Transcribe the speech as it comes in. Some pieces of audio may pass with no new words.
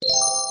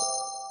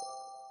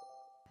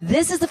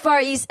This is the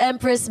Far East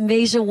Empress,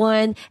 Masia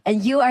One,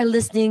 and you are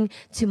listening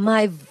to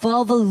my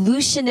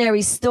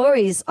Vulvalutionary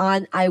stories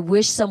on I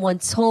Wish Someone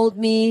Told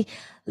Me.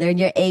 Learn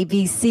your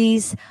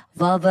ABCs,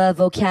 vulva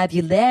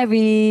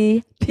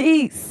vocabulary.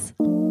 Peace.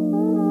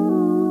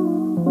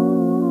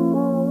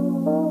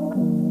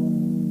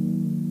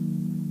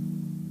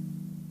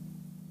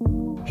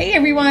 Hey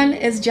everyone,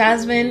 it's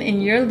Jasmine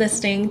and you're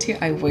listening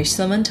to I Wish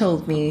Someone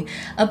Told Me,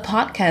 a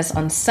podcast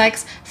on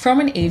sex from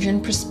an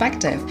Asian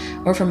perspective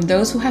or from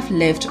those who have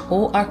lived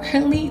or are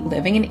currently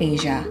living in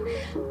Asia.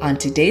 On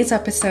today's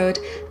episode,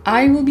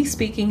 I will be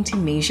speaking to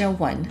Masia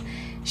One.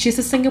 She's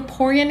a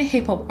Singaporean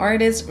hip-hop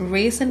artist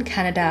raised in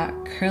Canada,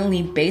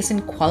 currently based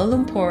in Kuala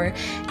Lumpur,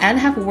 and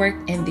have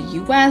worked in the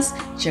US,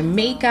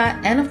 Jamaica,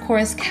 and of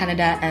course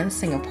Canada and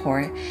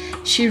Singapore.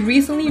 She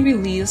recently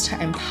released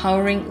her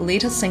empowering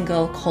latest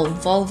single called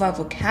Vulva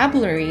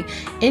Vocabulary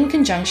in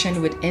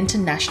conjunction with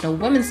International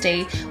Women's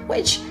Day,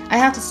 which I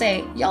have to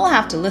say, y'all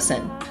have to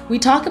listen. We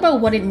talk about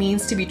what it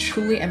means to be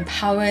truly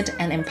empowered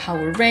and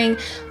empowering,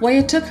 why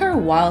it took her a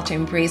while to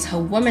embrace her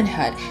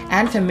womanhood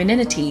and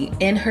femininity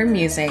in her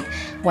music,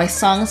 why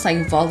songs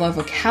like Vulva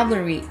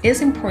Vocabulary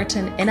is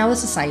important in our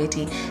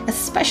society,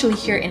 especially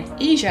here in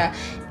Asia,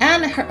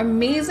 and her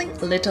amazing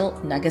little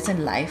nuggets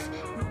in life.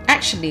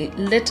 Actually,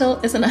 little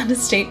is an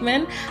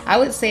understatement. I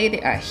would say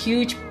they are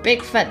huge,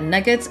 big, fat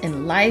nuggets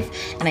in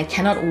life, and I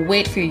cannot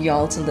wait for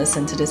y'all to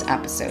listen to this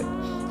episode.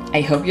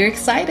 I hope you're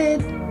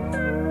excited.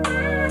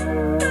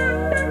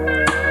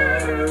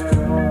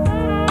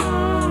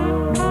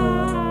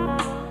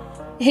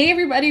 Hey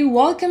everybody,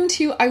 welcome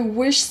to I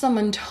Wish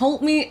Someone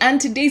Told Me, and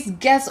today's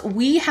guest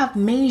we have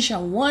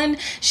Masia One.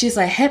 She's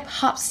a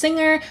hip-hop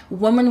singer,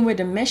 woman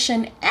with a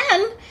mission,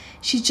 and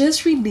she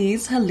just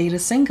released her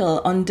latest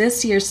single on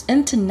this year's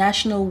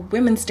International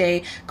Women's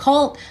Day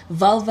called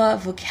Vulva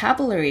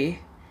Vocabulary.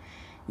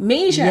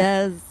 Masia.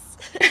 Yes.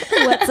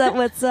 What's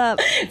up?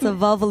 It's a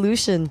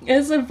Vulvalution.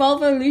 It's a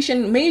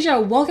Vulvalution.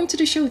 Masia, welcome to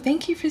the show.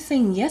 Thank you for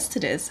saying yes to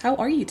this. How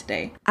are you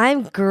today?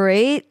 I'm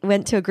great.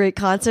 Went to a great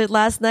concert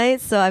last night,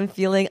 so I'm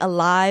feeling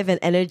alive and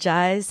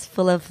energized,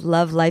 full of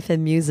love, life,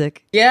 and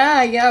music.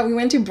 Yeah. We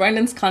went to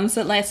Brendan's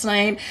concert last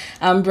night.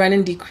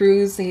 Brendan D.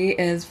 Cruz, he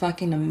is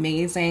fucking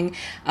amazing.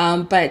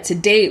 But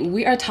today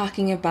we are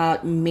talking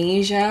about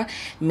Masia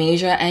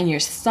and your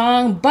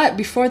song. But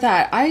before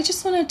that, I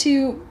just wanted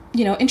to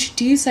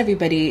introduce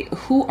everybody.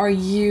 Who are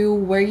you?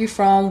 Where are you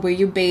from? Where are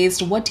you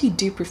based? What do you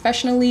do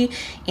professionally?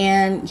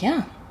 And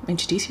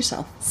introduce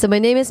yourself. So my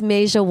name is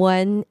Masia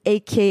One,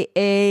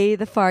 aka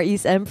the Far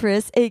East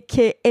Empress,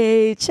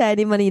 aka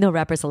Chinese Money.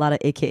 Rappers, a lot of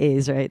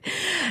AKAs, right?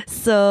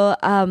 So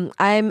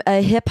I'm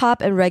a hip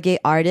hop and reggae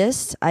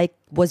artist. I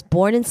was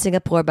born in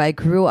Singapore, but I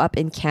grew up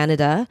in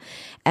Canada.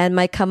 And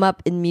my come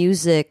up in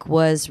music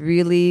was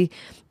really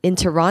in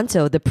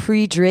Toronto, the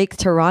pre-Drake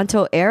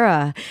Toronto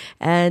era.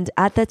 And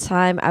at that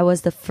time, I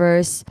was the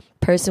first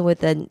person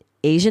with an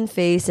Asian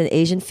face, an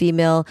Asian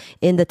female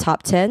in the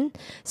top 10.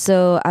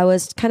 So I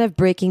was kind of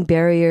breaking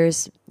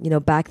barriers,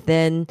 back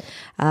then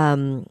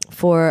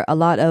for a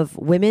lot of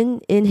women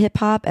in hip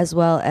hop as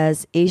well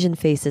as Asian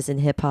faces in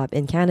hip hop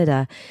in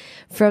Canada.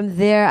 From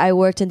there, I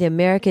worked in the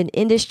American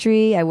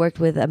industry. I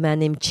worked with a man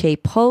named Che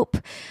Pope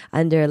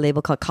under a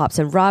label called Cops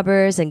and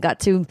Robbers and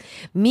got to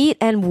meet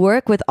and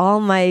work with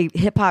all my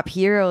hip hop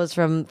heroes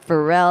from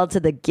Pharrell to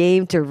The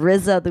Game to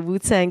RZA, the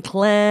Wu-Tang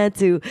Clan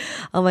to,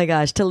 oh my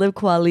gosh, Talib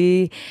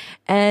Kweli.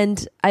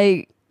 And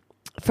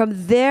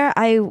from there,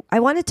 I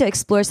wanted to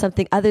explore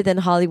something other than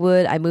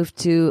Hollywood. I moved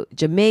to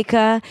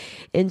Jamaica.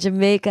 In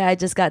Jamaica, I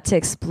just got to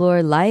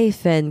explore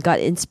life and got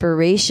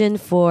inspiration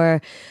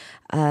for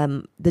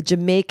the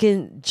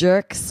Jamaican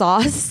jerk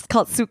sauce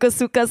called suka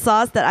suka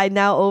sauce that I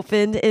now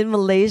opened in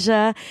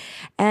Malaysia.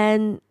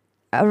 And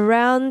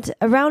around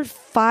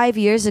 5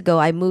 years ago,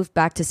 I moved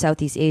back to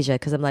Southeast Asia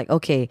because I'm like,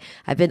 okay,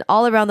 I've been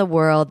all around the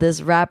world,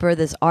 this rapper,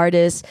 this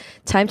artist,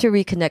 time to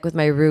reconnect with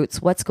my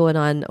roots. What's going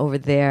on over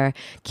there?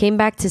 Came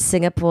back to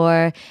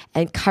Singapore,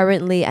 and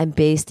currently I'm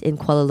based in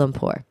Kuala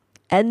Lumpur.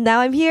 And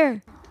now I'm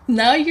here.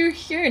 Now you're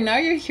here in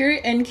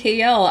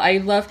KL. I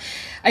love,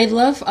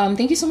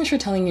 thank you so much for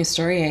telling your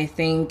story. I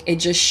think it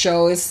just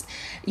shows,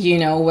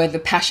 where the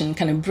passion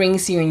kind of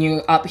brings you, and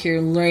you're up here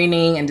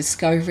learning and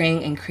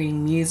discovering and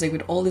creating music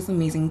with all these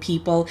amazing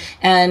people.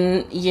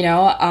 And,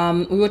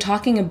 we were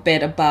talking a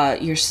bit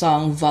about your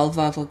song,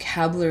 Vulva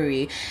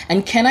Vocabulary.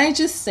 And can I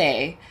just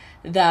say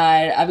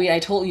that, I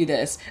told you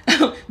this,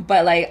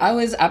 but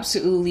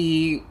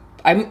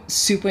I'm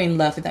super in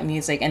love with that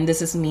music, and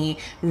this is me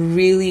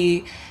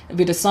really,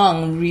 with the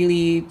song,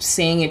 really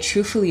saying it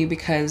truthfully,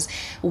 because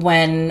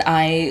when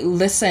I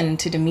listened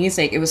to the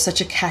music, it was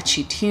such a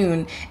catchy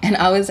tune, and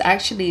I was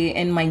actually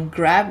in my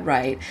Grab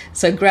ride.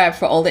 So Grab,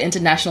 for all the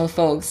international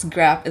folks,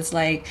 Grab is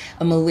like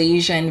a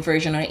Malaysian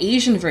version or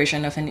Asian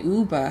version of an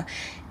Uber.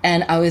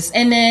 And I was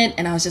in it,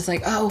 and I was just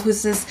like, oh,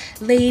 who's this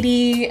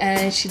lady?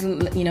 And she,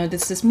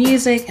 this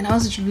music, and I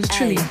was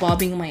literally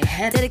bobbing my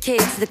head.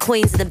 Dedicated to the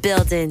queens in the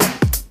building.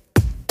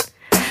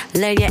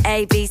 Learn your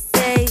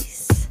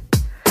ABCs,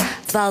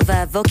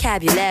 vulva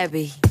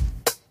vocabulary.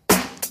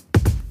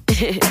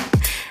 Love.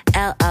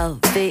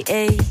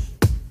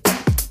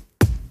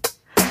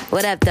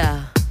 What up,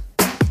 though?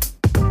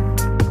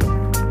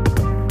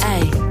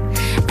 Ay.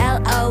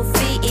 Love.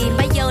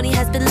 My yoni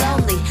has been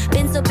lonely.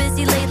 Been so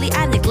busy lately,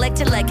 I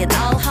neglected like an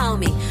old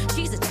homie.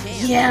 She's a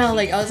champ. Yeah,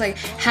 like I was like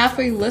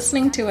halfway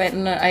listening to it,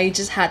 and I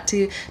just had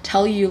to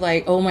tell you,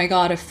 like, oh my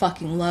god, I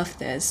fucking love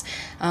this.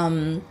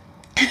 I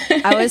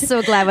was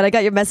so glad when I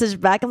got your message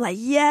back. I'm like,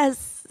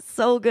 yes,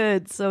 so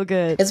good, so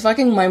good. It's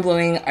fucking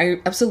mind-blowing. I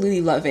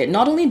absolutely love it.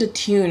 Not only the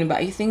tune, but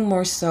I think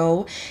more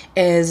so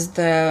is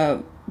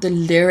the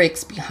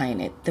lyrics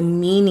behind it, the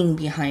meaning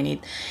behind it.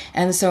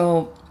 And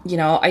so, you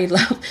know, I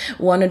love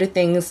one of the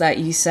things that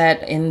you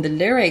said in the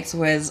lyrics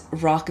was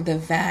rock the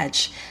vag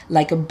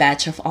like a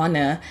badge of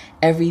honor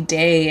every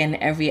day and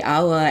every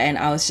hour. And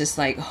I was just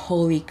like,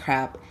 holy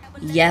crap.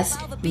 Yes,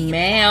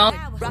 ma'am.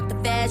 Rock the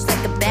badge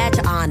like a badge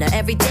of honor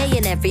every day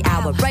and every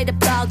hour. Write a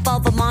blog,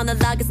 vulva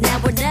monologue is now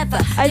or never.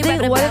 I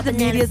think one of the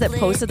medias that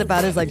posted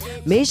about it is like,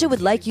 Masia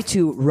would like you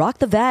to rock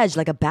the vag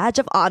like a badge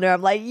of honor.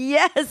 I'm like,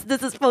 yes,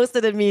 this is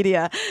posted in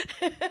media.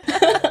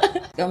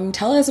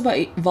 Tell us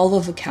about vulva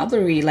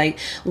vocabulary. Like,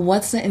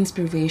 what's the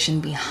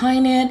inspiration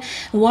behind it?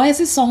 Why is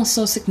this song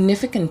so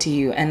significant to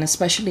you, and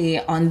especially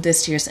on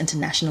this year's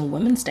International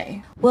Women's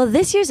Day? Well,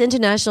 this year's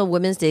International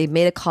Women's Day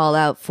made a call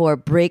out for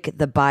break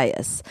the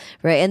bias,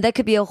 right? And that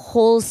could be a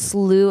whole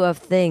slew of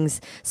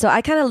things. So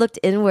I kind of looked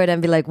inward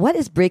and be like, what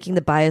is breaking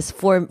the bias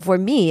for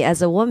me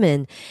as a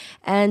woman?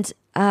 And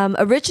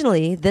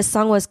originally, this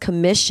song was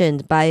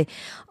commissioned by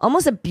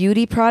almost a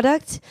beauty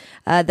product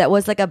that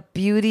was like a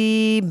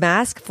beauty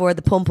mask for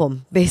the pom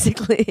pom,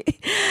 basically.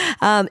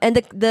 And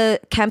the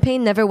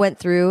campaign never went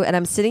through. And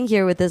I'm sitting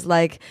here with this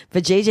like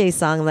vajayjay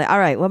song. I'm like, all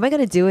right, what am I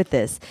going to do with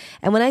this?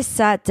 And when I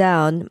sat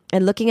down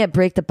and looking at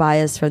Break the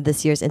Bias from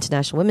this year's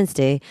International Women's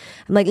Day,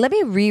 I'm like, let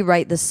me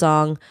rewrite the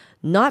song,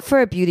 not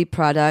for a beauty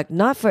product,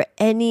 not for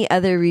any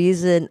other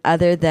reason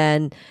other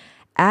than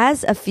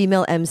as a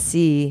female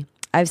MC,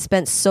 I've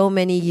spent so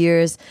many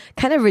years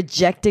kind of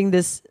rejecting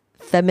this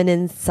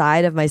feminine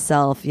side of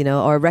myself, you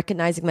know, or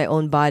recognizing my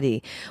own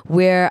body,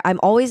 where I'm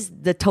always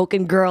the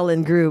token girl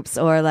in groups,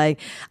 or like,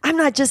 I'm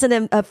not just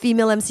a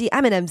female MC,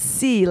 I'm an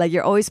MC. Like,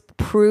 you're always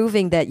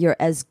proving that you're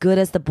as good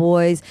as the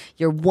boys,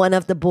 you're one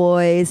of the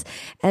boys.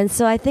 And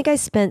so I think I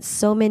spent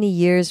so many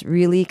years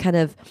really kind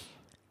of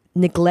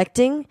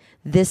neglecting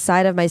this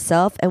side of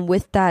myself, and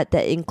with that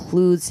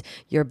includes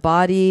your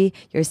body,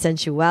 your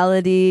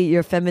sensuality,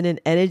 your feminine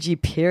energy,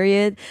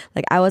 period.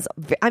 Like,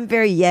 I'm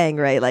very yang,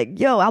 right? Like,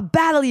 yo, I'll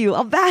battle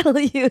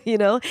you, you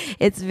know.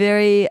 It's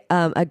very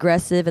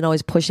aggressive and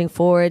always pushing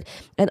forward,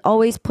 and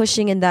always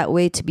pushing in that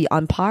way to be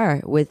on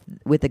par with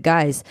the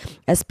guys,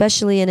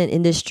 especially in an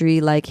industry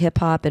like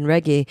hip-hop and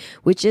reggae,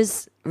 which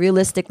is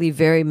realistically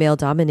very male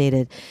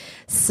dominated.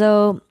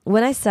 So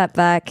when I sat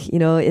back, you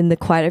know, in the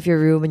quiet of your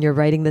room and you're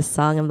writing this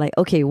song, I'm like,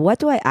 okay, what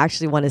do I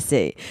actually want to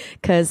say?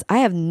 Because I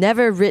have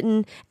never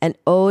written an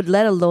ode,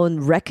 let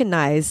alone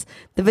recognize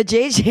the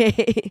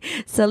vajayjay.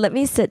 So let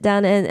me sit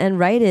down and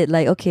write it.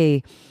 Like,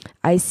 okay,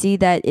 I see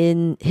that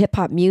in hip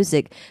hop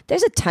music,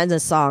 there's a ton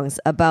of songs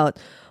about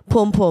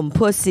pum pum,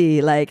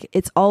 pussy. Like,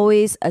 it's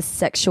always a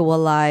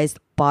sexualized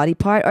body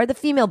part, or the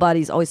female body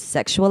is always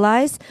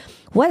sexualized.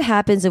 What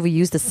happens if we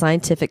use the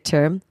scientific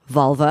term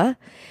vulva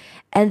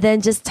and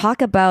then just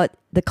talk about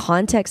the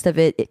context of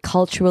it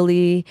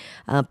culturally,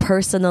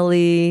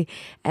 personally,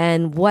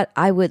 and what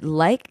I would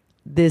like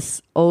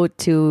this ode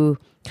to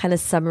kind of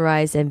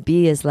summarize and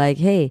be is like,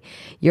 hey,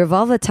 your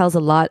vulva tells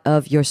a lot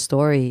of your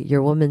story,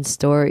 your woman's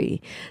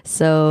story.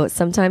 So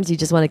sometimes you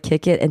just want to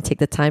kick it and take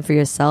the time for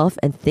yourself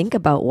and think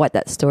about what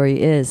that story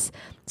is.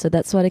 So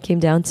that's what it came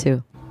down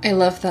to. I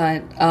love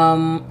that.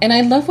 And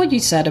I love what you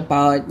said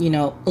about, you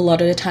know, a lot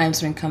of the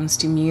times when it comes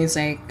to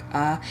music,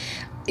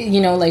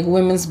 you know, like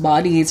women's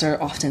bodies are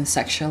often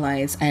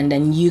sexualized, and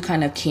then you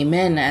kind of came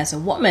in as a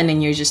woman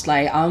and you're just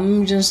like,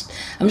 I'm just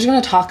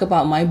going to talk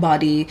about my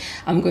body.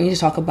 I'm going to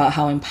talk about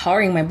how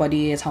empowering my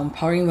body is, how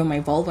empowering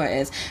my vulva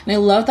is. And I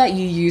love that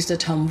you use the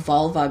term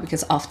vulva,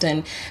 because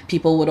often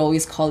people would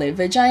always call it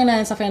vagina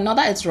and stuff. And not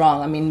that it's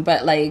wrong. I mean,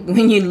 but like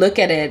when you look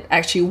at it,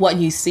 actually what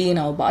you see in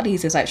our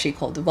bodies is actually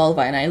called the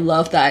vulva. And I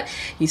love that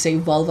you say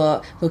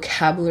vulva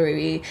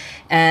vocabulary,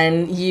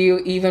 and you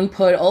even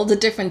put all the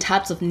different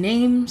types of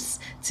names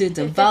to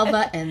the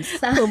vulva and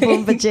side. Boom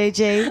boom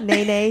vajayjay,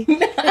 nay nay.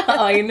 No,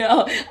 I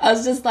know. I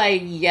was just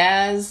like,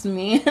 yes,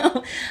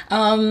 ma'am.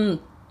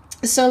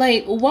 So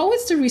like, what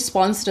was the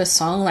response to the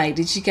song like?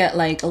 Did you get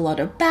like a lot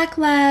of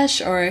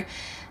backlash, or,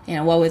 you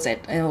know, what was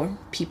it? Or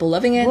people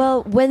loving it?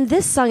 Well, when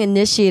this song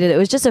initiated, it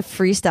was just a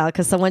freestyle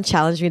because someone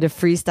challenged me to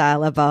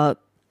freestyle about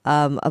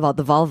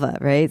the vulva,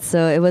 right?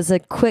 So it was a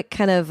quick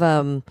kind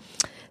of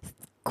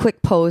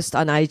quick post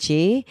on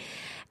IG,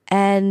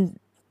 and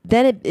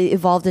then it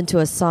evolved into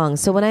a song.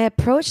 So when I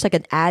approached like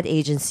an ad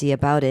agency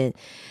about it,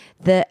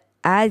 the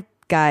ad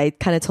guy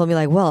kind of told me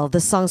like, well,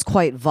 this song's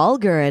quite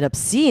vulgar and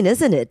obscene,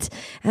 isn't it?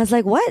 And I was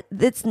like, what?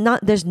 It's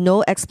not, there's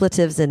no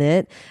expletives in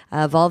it.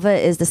 Vulva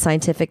is the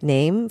scientific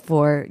name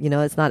for,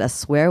 it's not a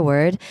swear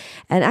word.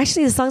 And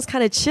actually the song's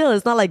kind of chill.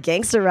 It's not like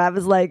gangster rap.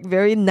 It's like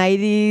very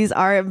 90s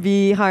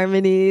R&B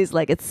harmonies.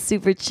 Like it's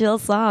super chill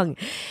song.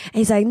 And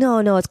he's like, no,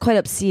 it's quite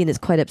obscene. It's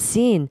quite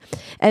obscene.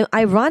 And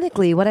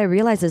ironically, what I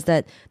realized is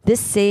that this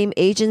same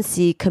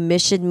agency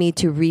commissioned me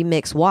to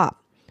remix WAP,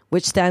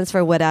 which stands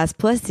for wet ass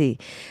pussy.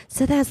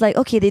 So that's like,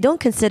 okay, they don't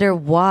consider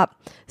WAP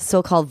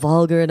so-called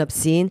vulgar and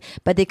obscene,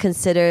 but they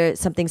consider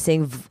something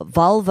saying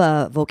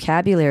vulva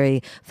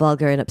vocabulary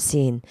vulgar and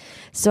obscene.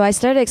 So I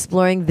started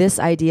exploring this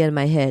idea in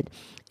my head.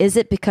 Is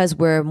it because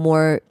we're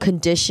more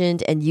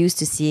conditioned and used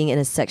to seeing it in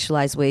a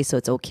sexualized way, so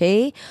it's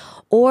okay?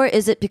 Or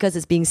is it because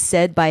it's being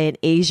said by an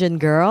Asian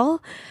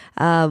girl?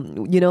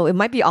 It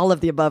might be all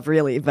of the above,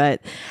 really.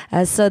 But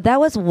so that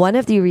was one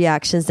of the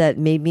reactions that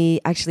made me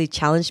actually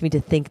challenge me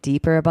to think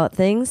deeper about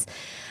things.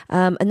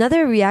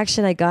 Another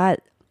reaction I got,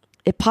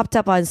 it popped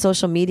up on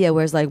social media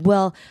where it's like,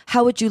 well,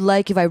 how would you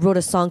like if I wrote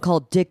a song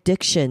called Dick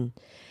Diction?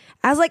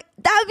 I was like,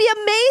 that would be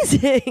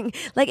amazing.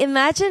 Like,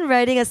 imagine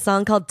writing a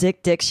song called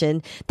Dick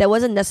Diction that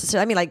wasn't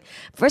necessary. I mean, like,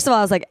 first of all,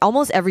 I was like,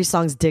 almost every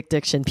song's Dick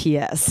Diction,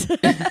 P.S.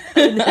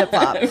 in hip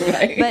hop.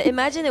 Right. But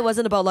imagine it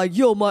wasn't about like,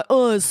 yo, my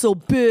is so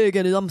big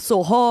and I'm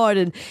so hard.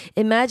 And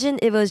imagine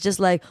if it was just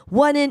like,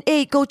 1 in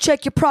 8, go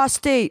check your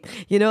prostate,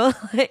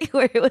 like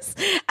where it was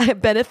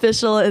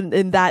beneficial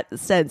in that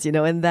sense,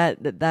 in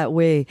that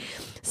way.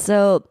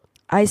 So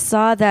I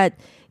saw that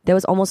there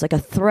was almost like a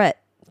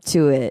threat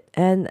to it.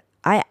 And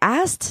I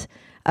asked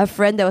a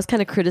friend that was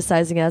kind of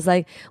criticizing it. I was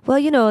like,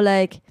 well,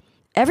 like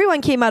everyone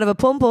came out of a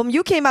pom pom.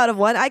 You came out of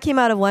one. I came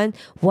out of one.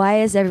 Why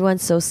is everyone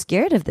so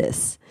scared of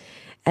this?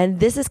 And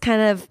this is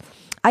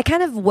I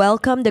kind of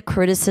welcome the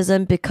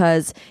criticism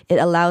because it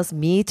allows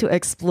me to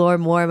explore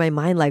more in my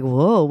mind. Like,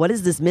 whoa, what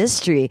is this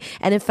mystery?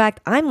 And in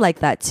fact, I'm like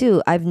that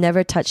too. I've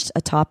never touched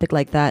a topic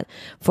like that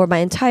for my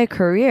entire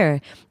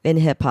career in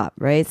hip hop,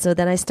 right? So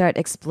then I start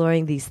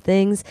exploring these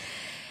things.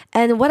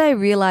 And what I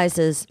realized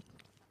is,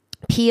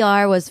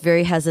 PR was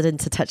very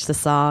hesitant to touch the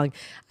song.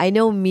 I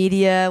know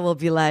media will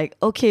be like,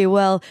 okay,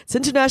 well, it's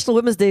International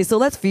Women's Day, so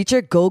let's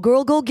feature Go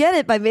Girl, Go Get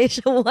It by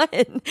Masia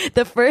One,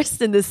 the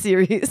first in the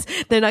series.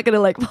 They're not going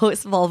to like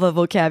post vulva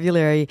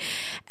vocabulary.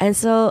 And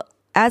so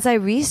as I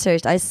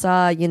researched, I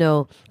saw,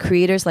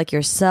 creators like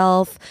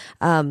yourself,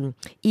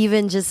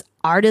 even just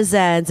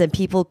artisans and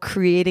people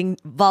creating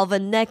vulva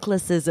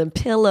necklaces and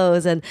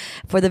pillows. And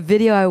for the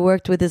video, I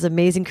worked with this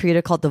amazing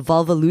creator called the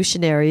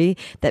Vulvalutionary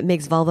that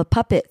makes vulva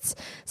puppets.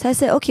 So I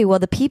said, okay, well,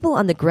 the people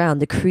on the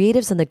ground, the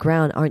creatives on the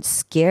ground aren't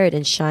scared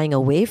and shying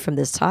away from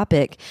this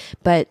topic,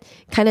 but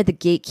kind of the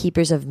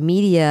gatekeepers of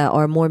media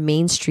or more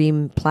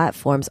mainstream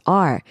platforms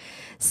are.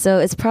 So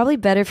it's probably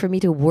better for me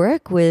to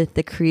work with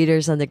the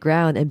creators on the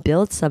ground and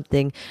build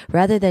something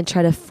rather than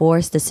try to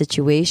force the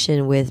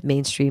situation with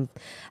mainstream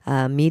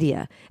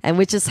media, and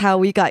which is how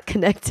we got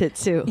connected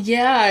too.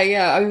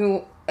 Yeah.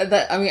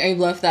 I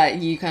love that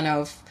you kind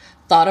of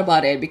thought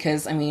about it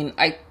because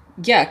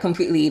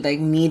completely like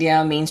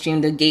media,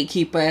 mainstream, the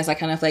gatekeepers. I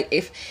kind of like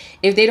if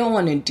they don't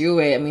want to do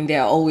it,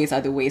 there are always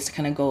other ways to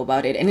kind of go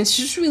about it. And it's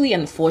just really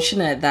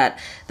unfortunate that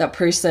that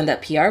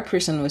PR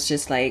person was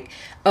just like,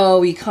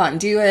 oh, we can't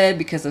do it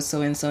because of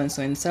so and so and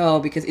so and so,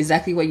 because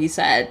exactly what you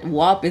said,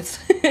 WAP is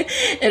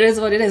it is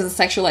what it is,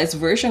 a sexualized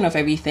version of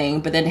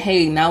everything. But then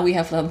hey, now we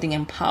have something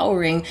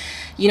empowering,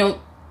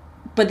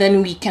 but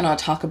then we cannot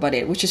talk about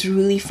it, which is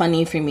really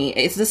funny for me.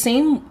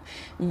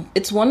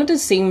 It's one of the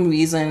same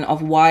reason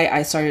of why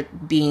I started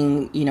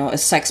being, a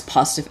sex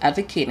positive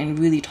advocate and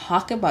really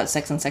talk about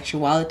sex and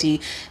sexuality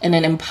in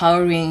an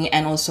empowering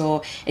and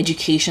also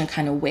education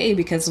kind of way.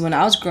 Because when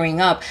I was growing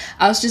up,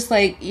 I was just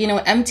like,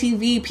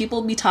 MTV,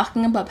 people be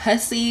talking about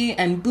pussy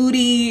and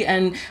booty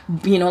and,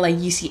 like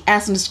you see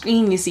ass on the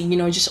screen, you see,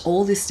 just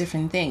all these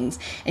different things.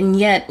 And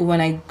yet when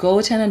I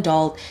go to an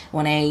adult,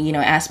 when I,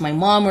 ask my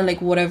mom or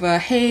like whatever,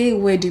 hey,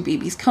 where do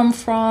babies come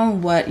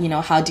from? What,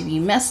 how do we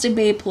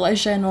masturbate,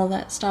 pleasure and all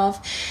that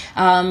stuff,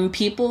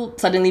 people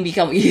suddenly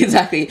become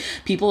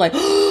people like,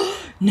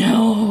 oh,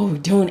 no,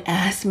 don't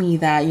ask me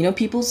that.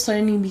 People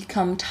suddenly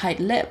become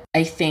tight-lipped.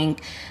 I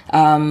think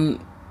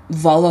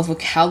vulva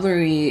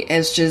vocabulary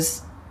is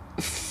just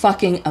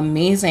fucking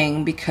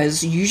amazing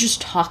because you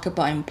just talk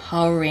about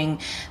empowering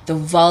the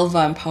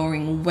vulva,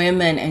 empowering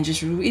women, and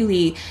just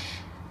really,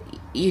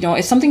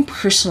 it's something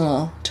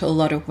personal to a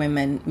lot of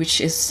women, which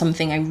is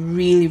something I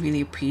really,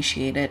 really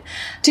appreciated.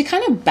 To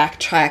kind of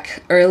backtrack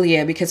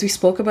earlier, because we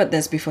spoke about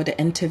this before the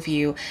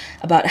interview,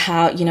 about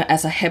how,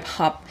 as a hip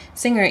hop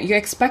singer, you're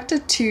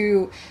expected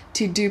to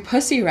do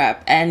pussy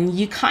rap, and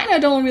you kind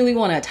of don't really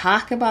want to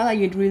talk about that.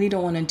 You really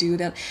don't want to do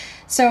that.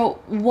 So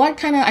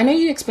I know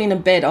you explained a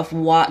bit of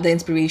what the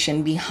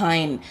inspiration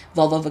behind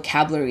vulva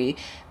vocabulary,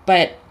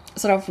 but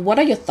sort of, what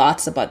are your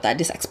thoughts about that?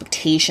 This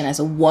expectation as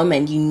a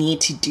woman, you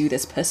need to do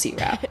this pussy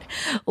rap.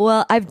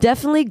 Well, I've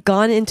definitely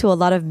gone into a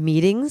lot of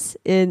meetings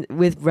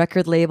with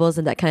record labels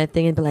and that kind of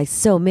thing and be like,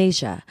 so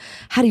Masia,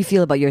 how do you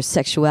feel about your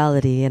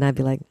sexuality? And I'd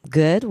be like,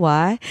 good,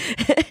 why?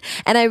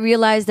 And I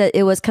realized that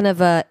it was kind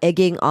of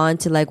egging on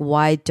to like,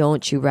 why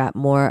don't you rap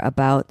more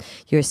about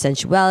your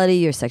sensuality,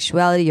 your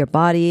sexuality, your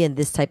body, and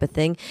this type of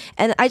thing?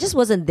 And I just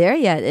wasn't there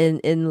yet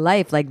in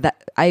life. Like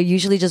that, I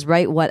usually just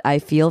write what I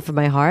feel from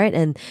my heart,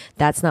 and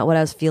that's not what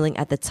I was feeling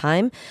at the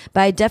time.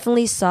 But I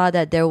definitely saw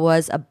that there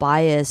was a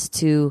bias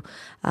to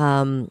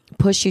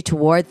push you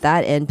toward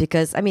that end,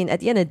 because I mean, at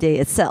the end of the day,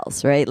 it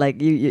sells, right?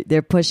 Like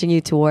they're pushing you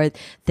toward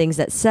things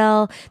that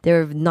sell.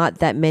 There are not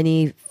that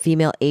many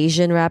female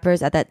Asian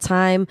rappers at that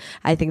time.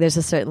 I think there's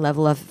a certain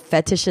level of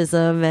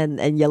fetishism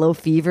and yellow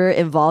fever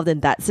involved in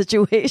that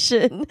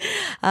situation.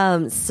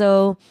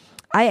 So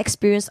I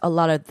experienced a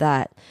lot of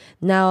that.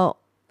 Now,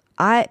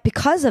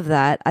 because of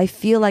that, I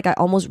feel like I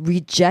almost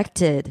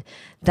rejected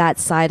that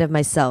side of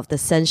myself, the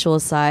sensual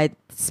side,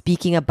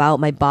 speaking about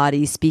my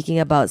body, speaking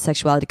about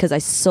sexuality, because I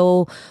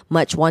so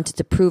much wanted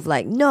to prove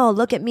like, no,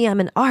 look at me, I'm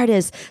an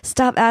artist.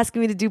 Stop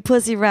asking me to do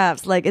pussy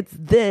raps. Like it's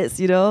this,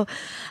 you know?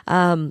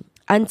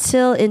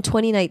 Until in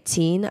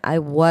 2019, I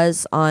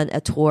was on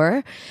a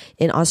tour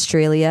in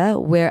Australia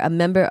where a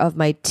member of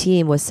my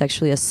team was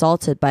sexually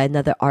assaulted by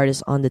another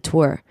artist on the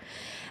tour.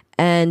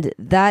 And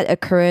that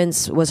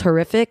occurrence was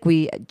horrific.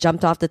 We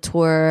jumped off the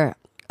tour,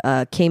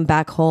 came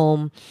back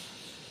home.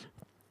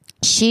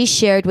 She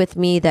shared with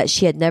me that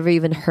she had never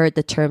even heard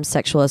the term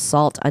sexual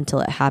assault until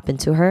it happened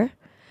to her.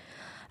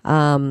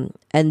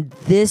 And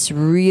this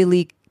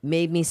really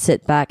made me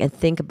sit back and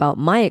think about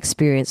my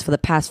experience for the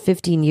past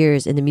 15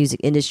 years in the music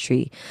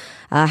industry.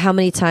 How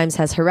many times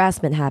has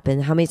harassment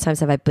happened? How many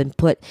times have I been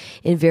put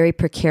in very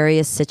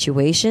precarious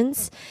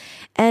situations?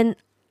 And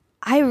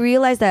I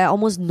realized that I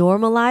almost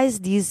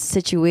normalized these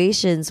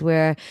situations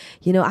where,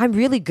 you know, I'm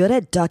really good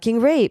at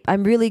ducking rape.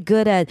 I'm really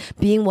good at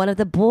being one of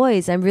the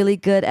boys. I'm really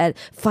good at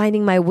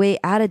finding my way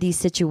out of these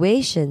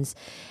situations.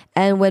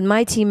 And when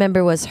my team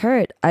member was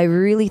hurt, I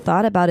really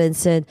thought about it and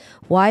said,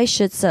 why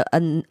should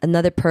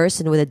another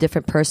person with a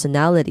different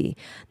personality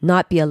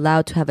not be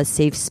allowed to have a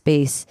safe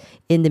space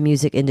in the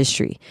music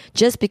industry?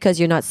 Just because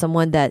you're not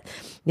someone that,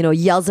 you know,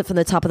 yells it from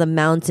the top of the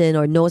mountain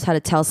or knows how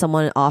to tell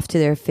someone off to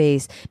their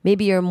face.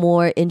 Maybe you're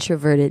more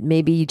introverted.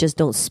 Maybe you just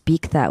don't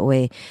speak that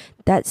way.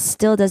 That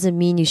still doesn't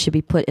mean you should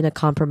be put in a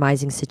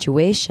compromising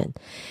situation.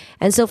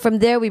 And so from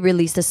there, we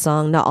released a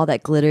song, Not All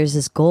That Glitters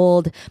Is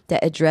Gold,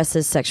 that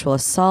addresses sexual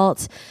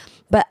assault.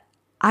 But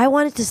I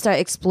wanted to start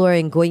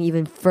exploring, going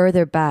even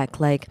further back,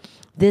 like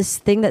this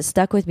thing that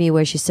stuck with me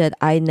where she said,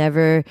 I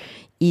never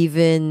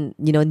even,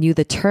 you know, knew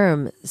the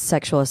term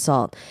sexual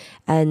assault.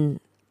 And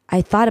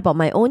I thought about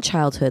my own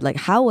childhood. Like,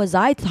 how was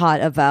I taught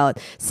about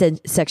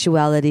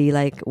sexuality?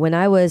 Like, when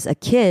I was a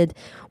kid,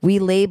 we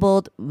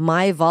labeled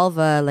my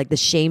vulva like the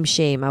shame.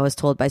 I was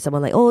told by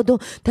someone like, oh, no,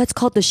 that's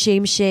called the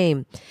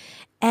shame.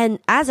 And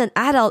as an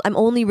adult, I'm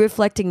only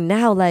reflecting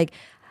now, like,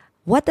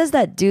 what does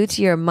that do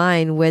to your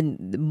mind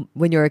when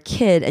you're a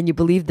kid and you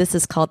believe this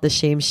is called the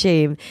shame?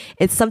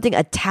 It's something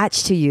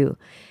attached to you.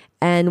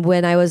 And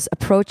when I was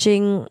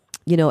approaching,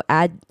 you know,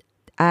 ad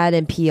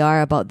and PR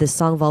about this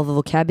song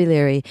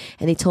Vulvalutionary,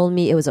 and he told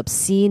me it was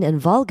obscene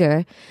and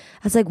vulgar,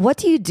 I was like, what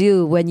do you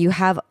do when you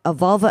have a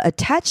vulva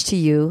attached to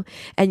you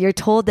and you're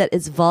told that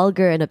it's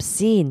vulgar and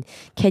obscene?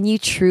 Can you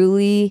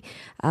truly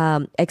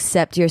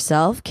accept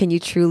yourself? Can you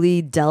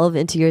truly delve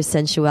into your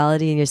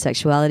sensuality and your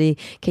sexuality?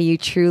 Can you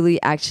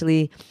truly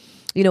actually,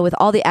 you know, with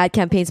all the ad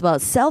campaigns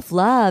about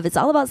self-love, it's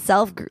all about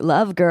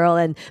self-love, girl,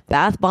 and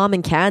bath bomb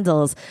and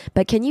candles.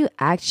 But can you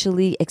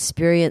actually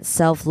experience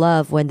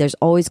self-love when there's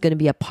always going to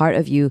be a part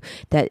of you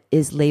that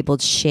is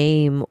labeled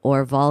shame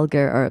or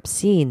vulgar or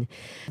obscene?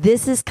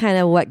 This is kind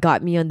of what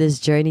got me on this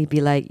journey.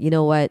 Be like, you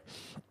know what?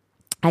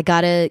 I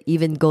got to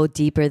even go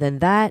deeper than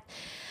that.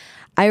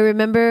 I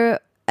remember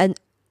an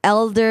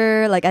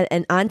elder, like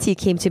an auntie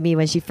came to me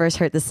when she first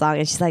heard the song,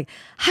 and she's like,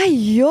 "Hi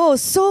yo,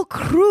 so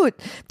crude.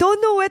 Don't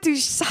know where to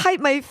hide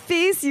my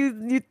face.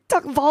 You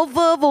talk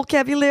vulva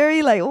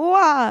vocabulary, like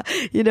wow,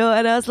 you know."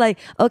 And I was like,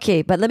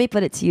 okay, but let me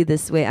put it to you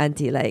this way,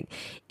 auntie. Like,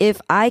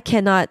 if I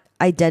cannot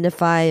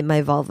identify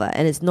my vulva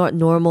and it's not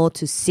normal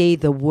to say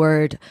the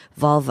word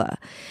vulva,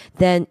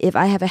 then if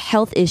I have a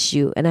health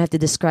issue and I have to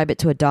describe it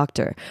to a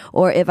doctor,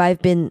 or if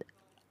I've been,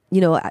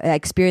 you know, I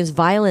experience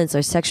violence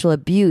or sexual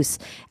abuse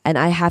and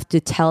I have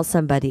to tell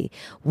somebody,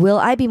 will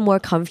I be more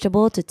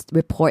comfortable to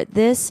report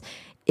this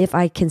if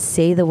I can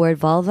say the word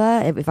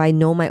vulva, if I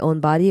know my own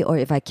body, or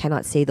if I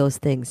cannot say those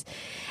things?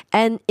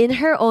 And in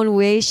her own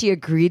way, she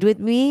agreed with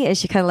me, and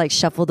she kind of like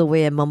shuffled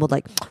away and mumbled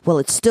like, well,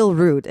 it's still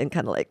rude, and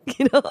kind of like,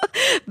 you know,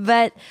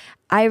 but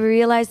I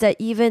realized that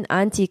even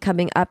auntie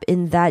coming up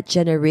in that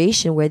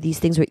generation where these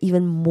things were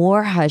even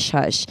more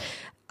hush-hush,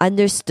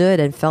 understood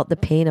and felt the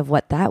pain of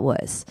what that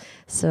was.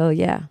 So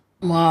yeah.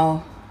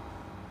 Wow.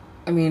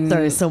 I mean,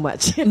 sorry so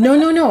much.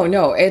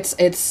 No.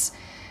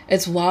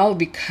 It's wild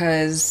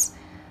because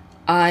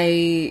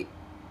I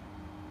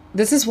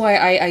This is why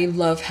I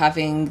love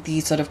having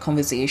these sort of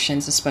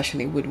conversations,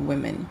 especially with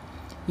women.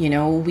 You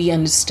know, we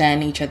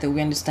understand each other, we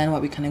understand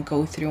what we kind of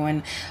go through.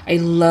 And I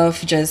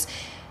love just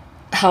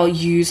how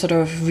you sort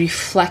of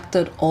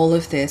reflected all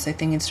of this. I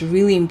think it's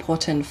really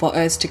important for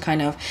us to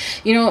kind of,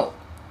 you know,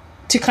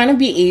 to kind of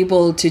be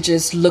able to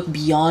just look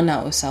beyond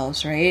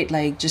ourselves, right?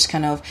 Like just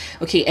kind of,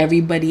 okay,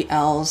 everybody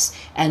else,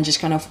 and just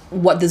kind of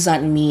what does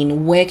that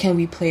mean? Where can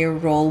we play a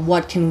role?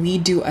 What can we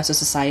do as a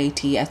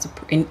society, as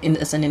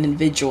as an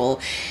individual?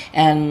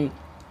 And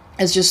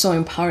it's just so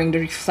empowering, the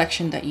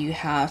reflection that you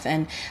have.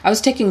 And I was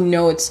taking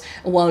notes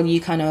while you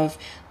kind of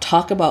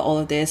talk about all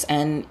of this,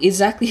 and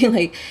exactly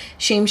like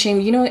shame,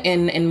 you know,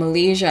 in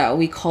Malaysia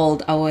we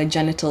called our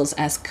genitals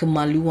as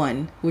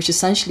kemaluan, which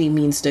essentially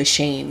means the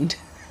shamed.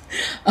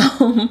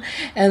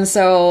 And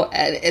so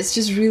it's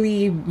just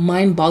really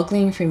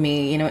mind-boggling for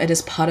me. You know, it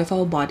is part of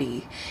our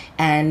body,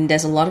 and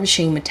there's a lot of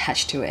shame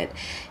attached to it,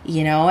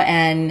 you know.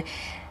 And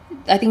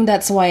I think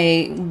that's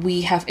why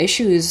we have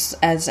issues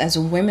as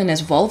women, as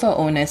vulva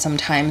owners,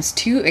 sometimes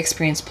to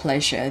experience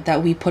pleasure,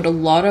 that we put a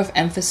lot of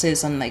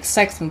emphasis on like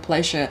sex and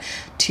pleasure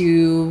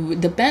to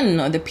the men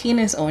or the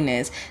penis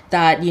owners,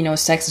 that, you know,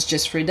 sex is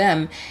just for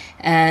them.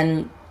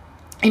 And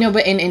you know,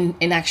 but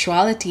in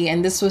actuality,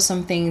 and this was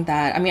something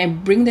that, I mean, I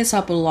bring this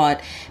up a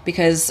lot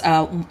because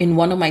in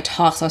one of my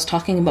talks, I was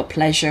talking about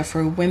pleasure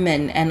for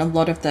women, and a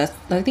lot of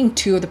I think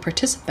two of the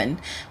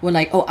participants were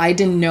like, oh, I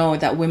didn't know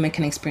that women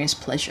can experience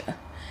pleasure.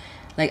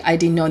 Like, I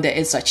didn't know there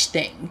is such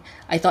thing.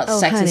 I thought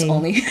sex is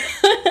only...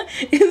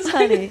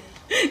 Honey.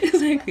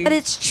 Exactly. But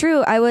it's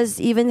true. I was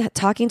even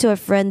talking to a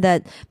friend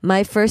that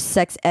my first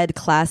sex ed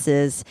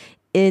classes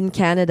in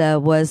Canada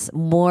was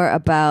more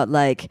about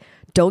like,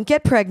 don't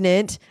get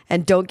pregnant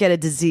and don't get a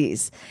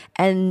disease,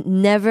 and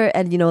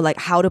you know, like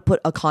how to put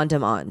a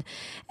condom on,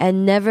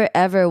 and never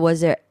ever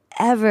was there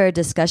ever a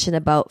discussion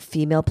about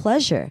female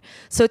pleasure.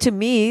 So to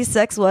me,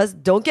 sex was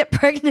don't get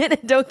pregnant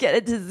and don't get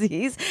a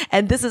disease,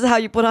 and this is how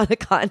you put on a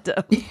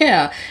condom.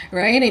 Yeah,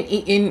 right. And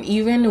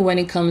even when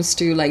it comes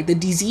to like the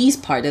disease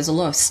part, there's a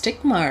lot of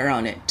stigma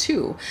around it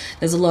too.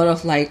 There's a lot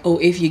of like, oh,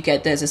 if you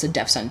get this, it's a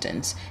death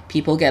sentence.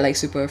 People get like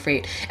super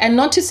afraid. And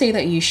not to say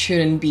that you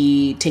shouldn't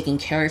be taking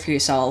care of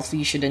yourself,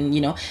 you shouldn't,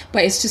 you know,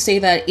 but it's to say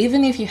that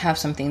even if you have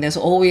something, there's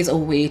always a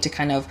way to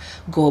kind of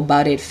go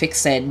about it,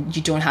 fix it.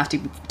 You don't have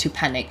to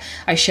panic.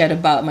 I shared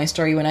about my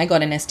story when I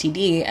got an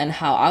STD and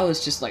how I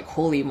was just like,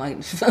 holy my,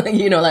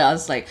 you know, like I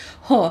was like,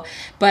 oh.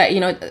 But, you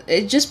know,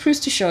 it just proves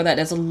to show that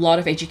there's a lot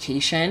of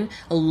education,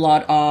 a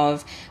lot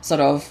of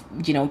sort of,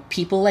 you know,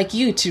 people like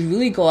you to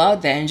really go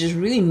out there and just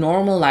really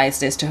normalize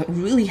this, to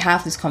really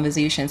have this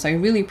conversation. So I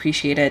really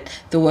appreciated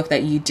the work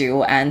that you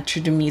do. And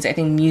through the music, I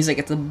think music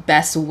is the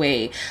best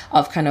way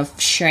of kind of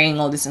sharing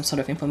all this sort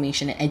of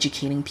information and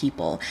educating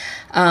people.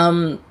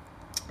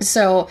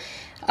 So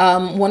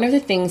one of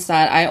the things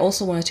that I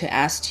also wanted to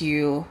ask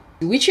you,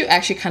 which you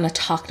actually kind of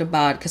talked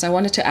about, because I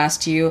wanted to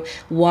ask you,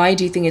 why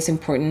do you think it's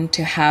important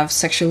to have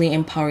sexually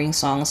empowering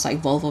songs like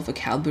Vulva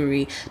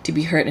Vocabulary to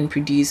be heard and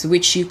produced,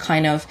 which you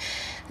kind of,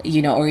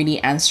 you know, already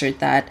answered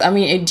that. I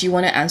mean, do you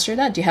want to answer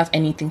that? Do you have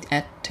anything to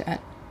add?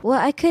 Well,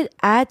 I could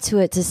add to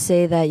it to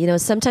say that, you know,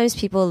 sometimes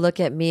people look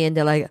at me and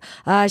they're like,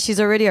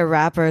 she's already a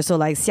rapper, so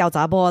like, 小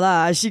杂波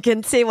啦, she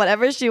can say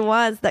whatever she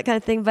wants, that kind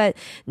of thing. But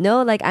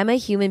no, like, I'm a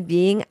human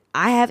being.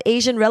 I have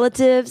Asian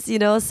relatives, you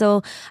know,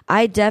 so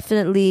I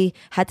definitely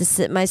had to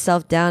sit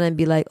myself down and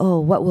be like, oh,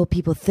 what will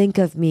people think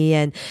of me?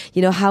 And,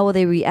 you know, how will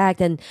they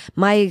react? And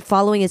my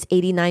following is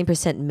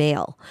 89%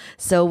 male.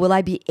 So will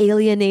I be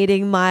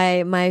alienating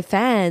my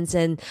fans?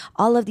 And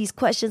all of these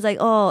questions like,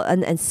 oh,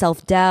 and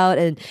self-doubt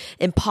and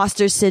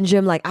imposter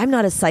syndrome. Like, I'm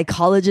not a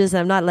psychologist.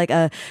 I'm not like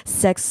a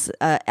sex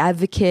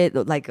advocate.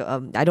 Like,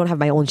 I don't have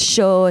my own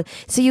show.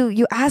 So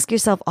you ask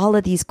yourself all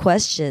of these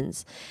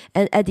questions.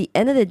 And at the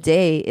end of the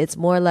day, it's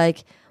more like,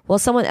 well,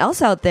 someone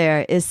else out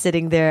there is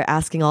sitting there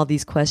asking all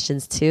these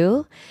questions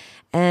too.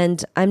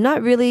 And I'm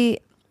not really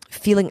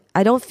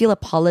I don't feel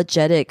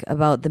apologetic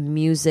about the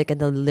music and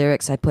the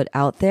lyrics I put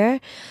out there.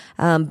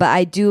 But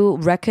I do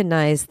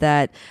recognize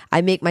that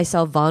I make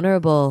myself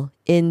vulnerable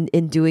in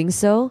doing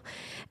so.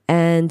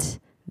 And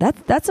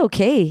that's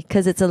okay,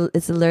 because it's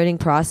a learning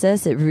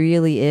process. It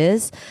really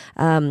is.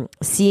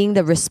 Seeing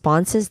the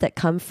responses that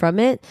come from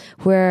it,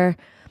 where,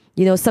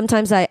 you know,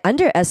 sometimes I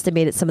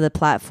underestimated some of the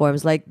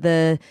platforms, like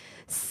the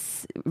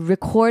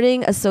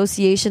Recording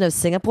Association of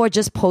Singapore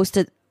just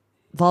posted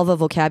Vulva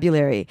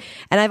Vocabulary,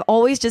 and I've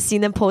always just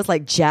seen them post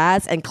like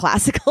jazz and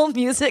classical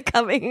music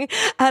coming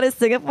out of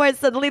Singapore, and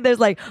suddenly there's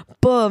like,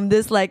 boom,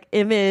 this like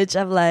image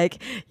of like,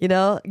 you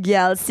know,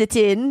 yeah,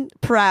 sitting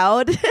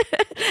proud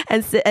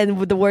and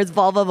with the words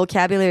Vulva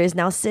Vocabulary is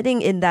now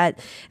sitting in that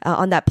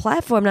on that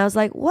platform. And I was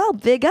like, well,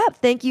 big up,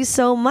 thank you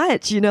so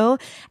much. You know,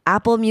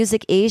 Apple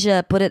Music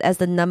Asia put it as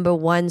the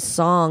 #1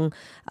 song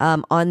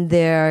on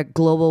their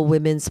global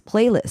women's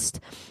playlist.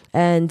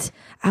 And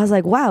I was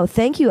like, wow,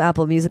 thank you,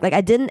 Apple Music. Like,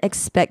 I didn't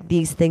expect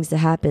these things to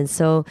happen.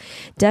 So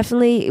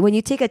definitely, when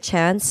you take a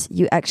chance,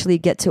 you actually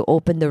get to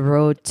open the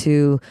road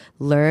to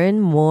learn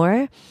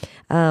more.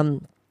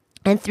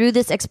 And through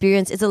this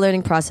experience, it's a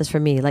learning process for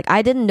me. Like,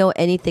 I didn't know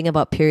anything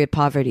about period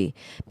poverty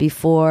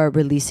before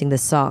releasing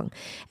this song.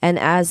 And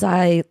as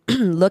I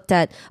looked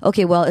at,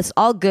 okay, well, it's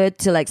all good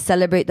to like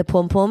celebrate the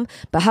pom pom,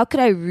 but how could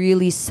I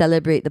really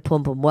celebrate the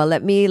pom pom? Well,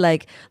 let me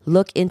like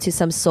look into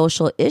some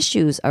social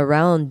issues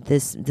around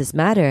this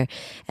matter.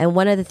 And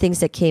one of the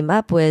things that came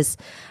up was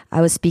I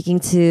was speaking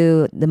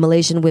to the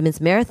Malaysian Women's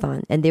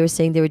Marathon, and they were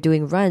saying they were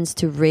doing runs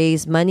to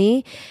raise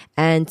money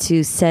and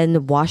to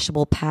send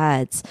washable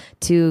pads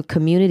to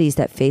communities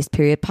that face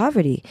period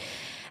poverty.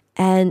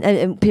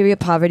 And period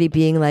poverty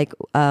being like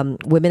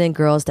women and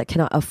girls that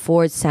cannot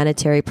afford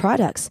sanitary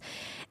products.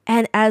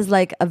 And as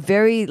like a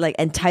very like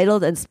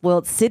entitled and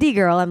spoiled city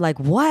girl, I'm like,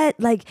 what?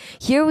 Like,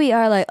 here we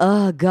are like,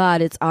 oh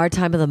God, it's our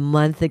time of the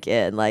month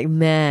again. Like,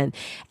 man.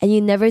 And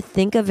you never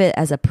think of it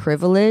as a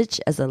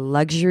privilege, as a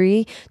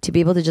luxury to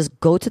be able to just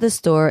go to the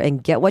store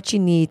and get what you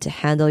need to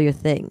handle your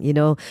thing. You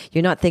know,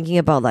 you're not thinking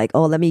about like,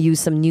 oh, let me use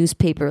some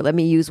newspaper. Let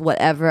me use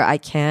whatever I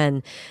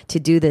can to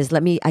do this.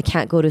 I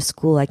can't go to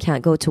school. I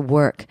can't go to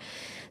work.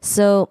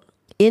 So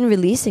in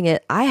releasing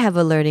it, I have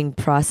a learning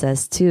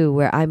process too,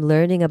 where I'm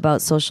learning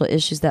about social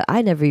issues that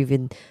I never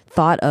even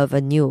thought of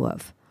and knew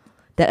of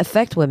that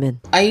affect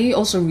women. I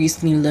also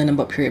recently learned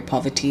about period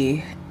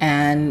poverty,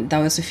 and that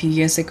was a few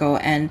years ago.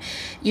 And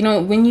you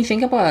know, when you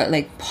think about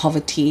like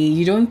poverty,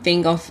 you don't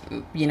think of,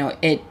 you know,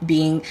 it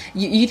being,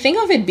 you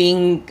think of it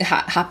being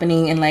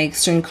happening in like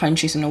certain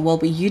countries in the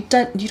world, but you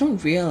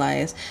don't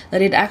realize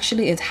that it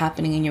actually is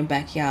happening in your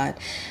backyard.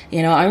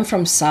 You know, I'm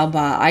from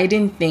Sabah. I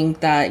didn't think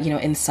that, you know,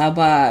 in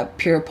Sabah,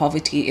 period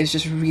poverty is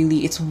just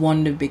really, it's one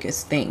of the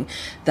biggest thing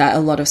that a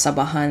lot of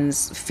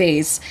Sabahans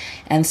face.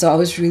 And so I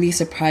was really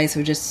surprised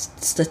with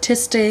just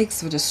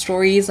statistics, with the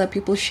stories that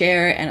people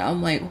share. And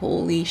I'm like,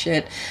 holy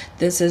shit,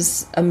 this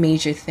is a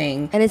major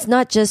thing. And it's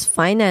not just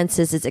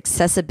finances, it's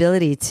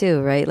accessibility too,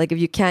 right? Like if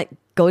you can't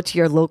go to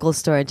your local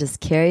store, it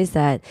just carries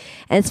that.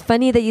 And it's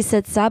funny that you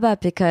said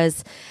Sabah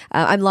because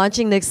I'm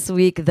launching next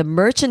week the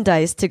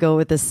merchandise to go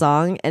with this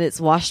song, and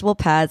it's washable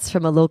pads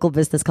from a local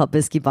business called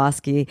Bisky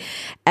Bosky.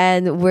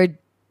 And we're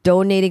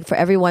donating, for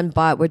everyone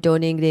bought, we're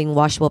donating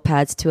washable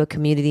pads to a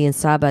community in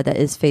Sabah that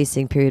is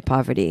facing period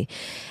poverty.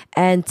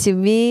 And to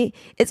me,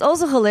 it's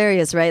also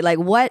hilarious, right? Like,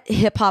 what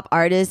hip hop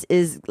artist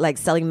is like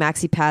selling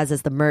maxi pads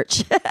as the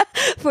merch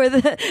for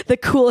the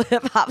cool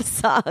hip hop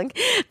song?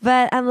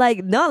 But I'm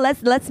like, no,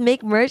 let's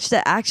make merch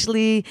that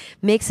actually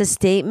makes a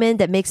statement,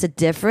 that makes a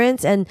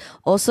difference. And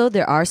also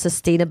there are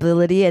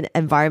sustainability and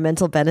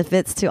environmental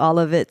benefits to all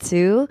of it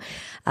too.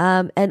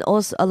 And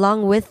also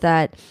along with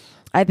that,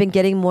 I've been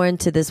getting more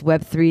into this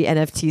Web3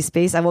 NFT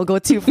space. I won't go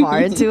too far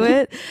into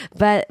it,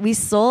 but we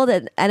sold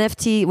an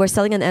NFT. We're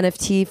selling an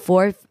NFT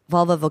for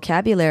Vulva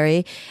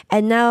Vocabulary.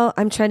 And now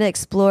I'm trying to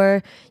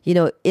explore, you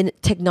know, in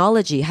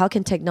technology, how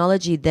can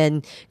technology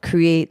then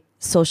create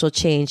social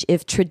change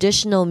if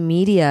traditional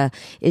media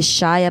is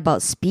shy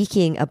about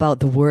speaking about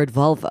the word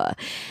vulva?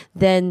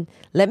 Then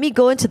let me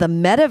go into the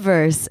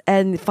metaverse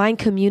and find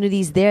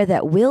communities there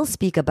that will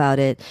speak about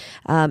it.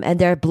 And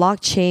there are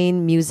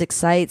blockchain music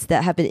sites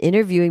that have been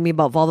interviewing me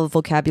about vulva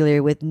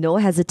vocabulary with no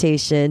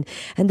hesitation.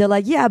 And they're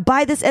like, yeah,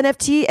 buy this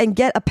NFT and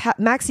get a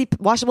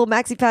washable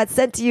maxi pad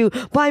sent to you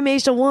by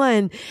Masia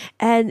One.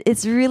 And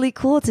it's really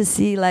cool to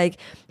see like,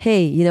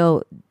 hey, you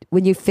know,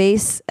 when you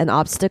face an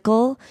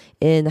obstacle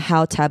in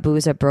how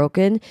taboos are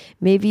broken,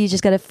 maybe you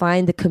just got to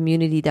find the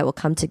community that will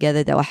come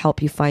together that will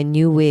help you find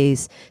new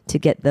ways to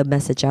get the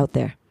message out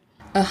there.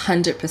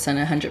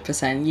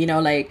 100%. You know,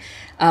 like,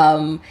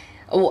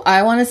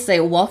 I want to say,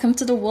 welcome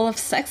to the world of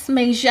sex,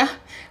 Masia.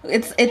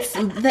 It's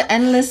the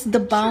endless, the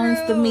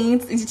bounds, the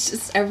means. It's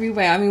just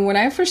everywhere. I mean, when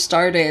I first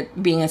started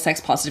being a sex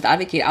positive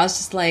advocate, I was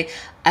just like,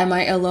 am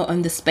I alone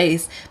in this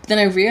space? But then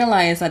I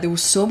realized that there were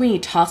so many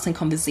talks and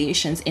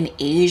conversations in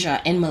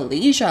Asia and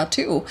Malaysia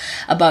too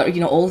about,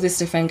 you know, all these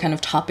different kind of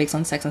topics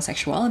on sex and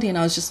sexuality. And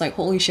I was just like,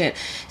 holy shit.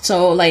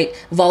 So like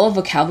Vulva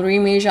Vocabulary,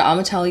 Masia, I'm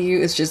gonna tell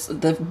you, it's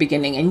just the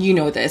beginning. And you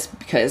know this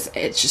because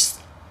it's just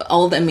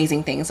all the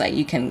amazing things that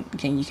you can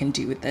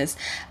do with this.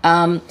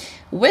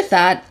 With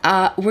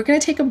that, we're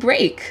gonna take a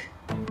break.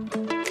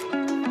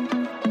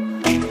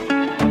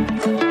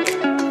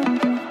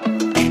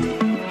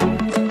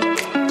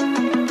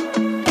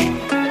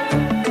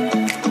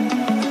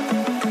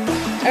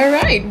 All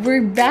right,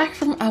 we're back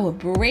from our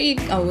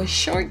break, our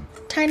short,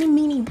 tiny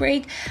mini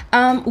break.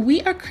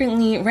 We are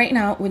currently right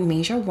now with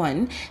Masia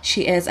One.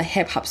 She is a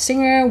hip hop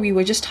singer. We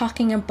were just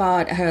talking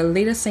about her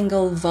latest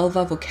single,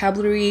 Vulva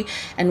Vocabulary,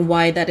 and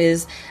why that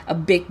is a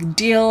big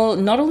deal,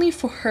 not only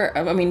for her,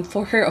 I mean,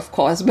 for her, of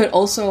course, but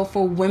also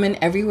for women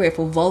everywhere,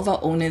 for vulva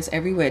owners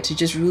everywhere, to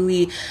just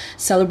really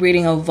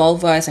celebrating our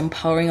vulvas,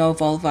 empowering our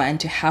vulva, and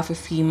to have a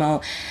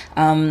female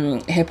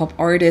hip hop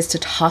artist to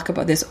talk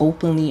about this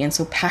openly and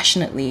so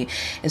passionately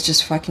is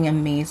just fucking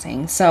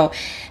amazing. So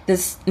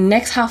this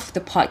next half of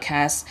the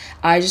podcast,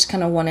 I just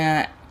kind of want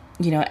to,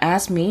 you know,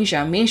 ask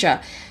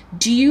Masia,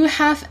 do you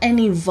have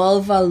any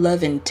vulva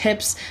loving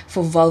tips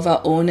for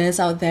vulva owners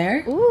out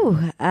there?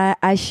 Ooh,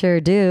 I sure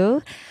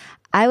do.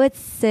 I would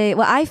say,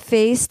 well, I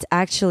faced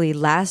actually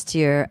last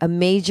year a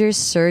major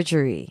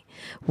surgery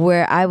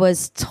where I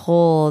was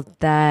told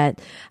that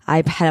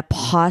I had a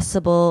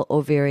possible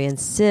ovarian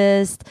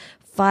cyst,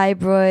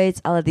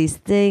 fibroids, all of these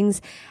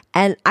things.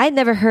 And I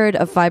never heard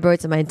of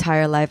fibroids in my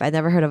entire life. I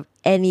never heard of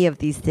any of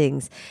these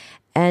things.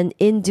 And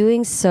in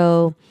doing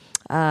so,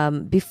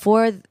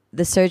 before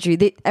the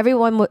surgery,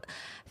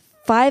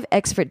 five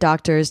expert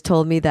doctors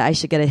told me that I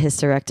should get a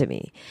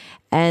hysterectomy.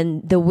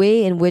 And the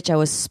way in which I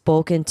was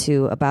spoken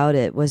to about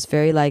it was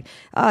very like,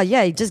 oh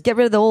yeah, you just get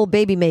rid of the old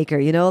baby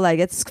maker, like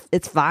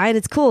it's fine,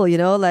 it's cool,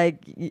 like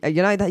you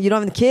don't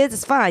have any kids,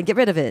 it's fine, get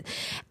rid of it.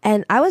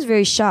 And I was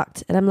very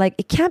shocked, and I'm like,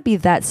 it can't be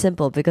that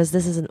simple because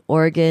this is an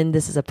organ,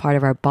 this is a part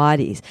of our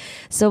bodies.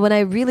 So when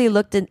I really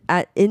looked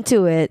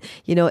into it,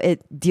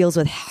 it deals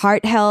with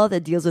heart health,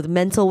 it deals with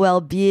mental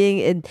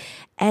well-being,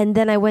 and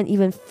then I went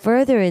even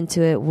further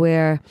into it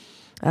where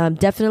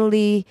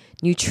definitely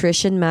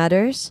nutrition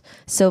matters.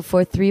 So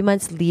for 3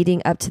 months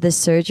leading up to the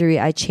surgery,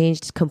 I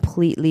changed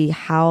completely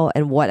how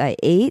and what I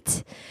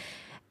ate.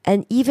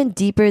 And even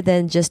deeper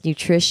than just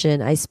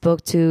nutrition, I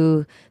spoke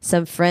to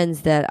some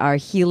friends that are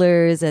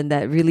healers and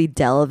that really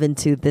delve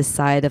into this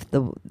side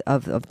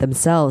of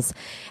themselves.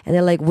 And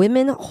they're like,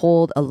 women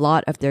hold a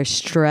lot of their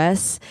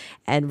stress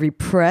and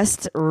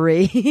repressed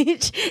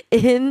rage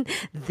in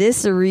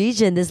this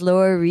region, this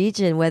lower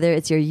region, whether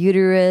it's your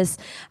uterus,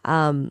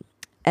 or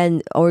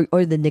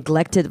the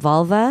neglected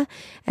vulva.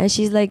 And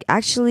she's like,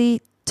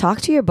 actually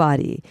talk to your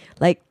body.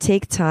 Like,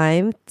 take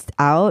time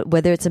out,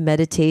 whether it's a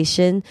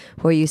meditation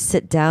where you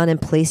sit down and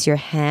place your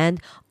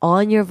hand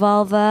on your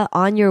vulva,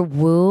 on your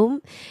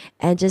womb,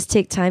 and just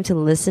take time to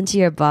listen to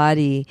your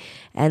body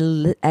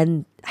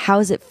and how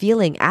is it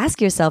feeling?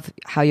 Ask yourself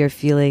how you're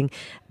feeling.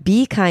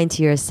 Be kind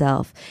to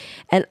yourself.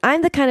 And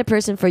I'm the kind of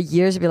person for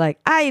years to be like,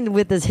 I ain't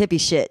with this hippie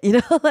shit,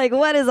 like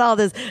what is all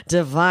this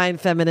divine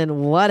feminine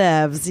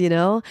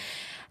whatevs,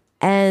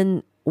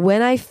 And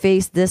when I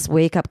faced this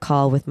wake-up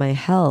call with my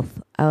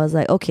health, I was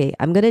like, okay,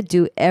 I'm going to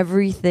do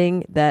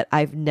everything that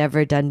I've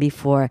never done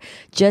before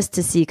just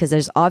to see, because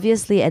there's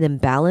obviously an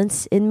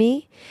imbalance in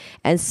me.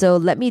 And so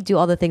let me do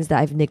all the things that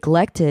I've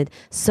neglected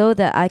so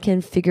that I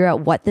can figure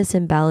out what this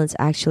imbalance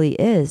actually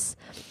is.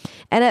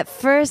 And at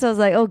first I was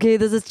like, okay,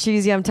 this is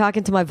cheesy. I'm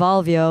talking to my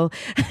vulve, yo.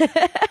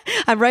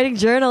 I'm writing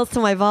journals to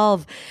my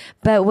vulve.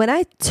 But when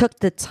I took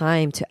the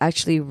time to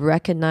actually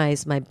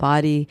recognize my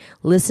body,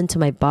 listen to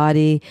my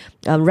body,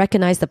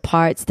 recognize the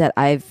parts that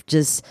I've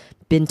just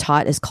been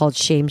taught is called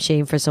shame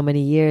for so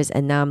many years.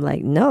 And now I'm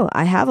like, no,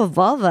 I have a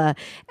vulva.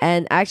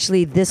 And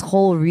actually this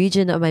whole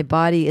region of my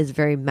body is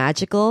very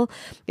magical.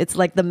 It's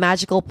like the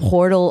magical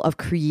portal of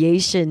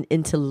creation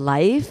into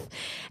life.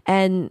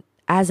 And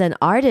as an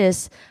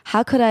artist,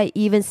 how could I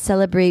even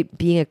celebrate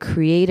being a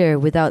creator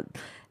without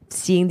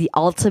seeing the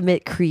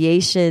ultimate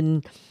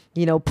creation,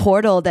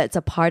 portal that's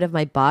a part of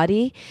my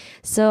body?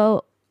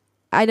 So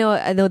I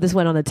know this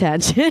went on a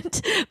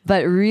tangent,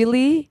 but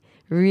really,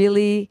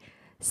 really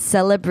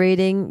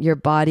celebrating your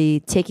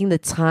body, taking the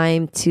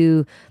time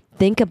to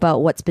think about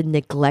what's been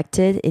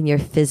neglected in your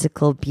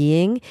physical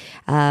being,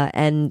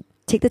 and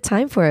take the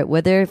time for it,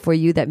 whether for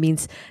you that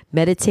means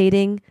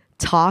meditating,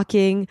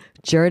 talking,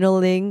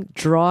 journaling,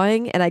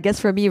 drawing, and I guess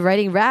for me,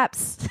 writing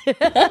raps.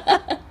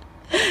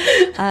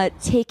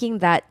 Taking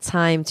that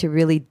time to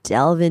really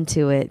delve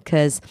into it,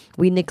 because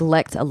we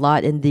neglect a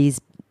lot in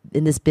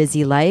this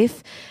busy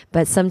life,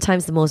 but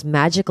sometimes the most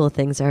magical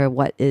things are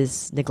what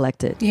is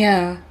neglected.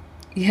 Yeah.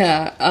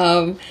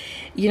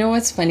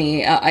 What's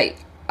funny?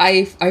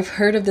 I've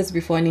heard of this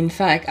before, and in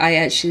fact,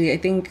 I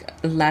think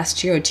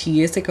last year or 2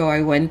 years ago,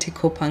 I went to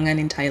Koh Phangan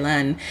in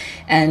Thailand,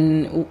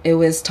 and it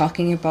was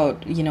talking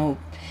about,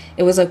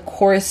 it was a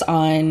course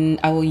on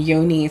our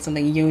yoni,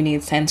 something yoni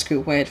is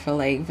Sanskrit word for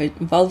like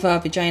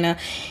vulva, vagina,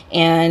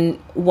 and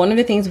one of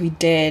the things we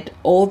did,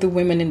 all the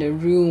women in the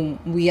room,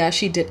 we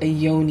actually did a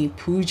yoni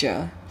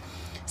puja.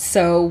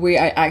 So we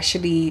are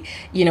actually,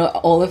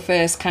 all of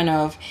us kind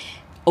of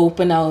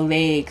open our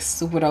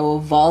legs with our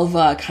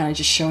vulva kind of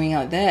just showing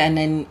out there, and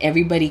then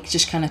everybody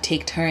just kind of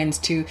take turns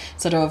to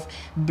sort of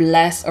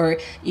bless or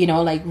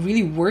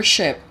really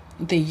worship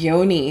the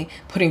yoni,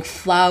 putting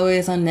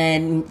flowers on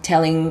it,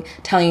 telling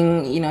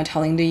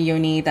the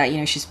yoni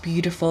that she's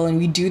beautiful, and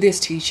we do this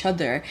to each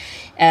other.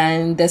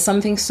 And there's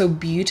something so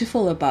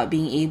beautiful about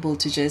being able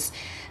to just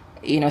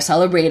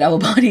celebrate our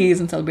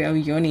bodies and celebrate our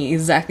yoni.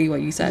 Exactly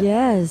what you said.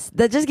 Yes,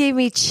 that just gave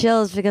me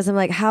chills, because I'm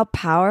like, how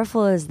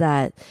powerful is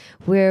that?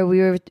 Where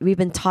we've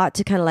been taught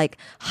to kind of like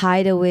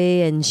hide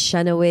away and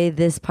shun away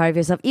this part of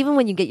yourself. Even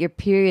when you get your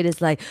period,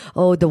 it's like,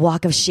 oh, the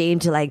walk of shame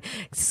to like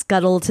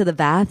scuttle to the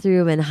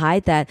bathroom and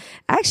hide that.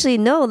 Actually,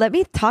 no, let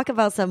me talk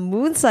about some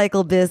moon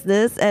cycle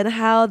business and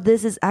how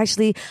this is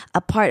actually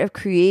a part of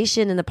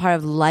creation and a part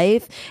of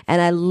life.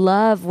 And I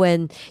love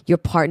when your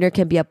partner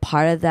can be a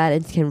part of that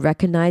and can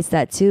recognize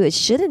that too. it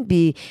shouldn't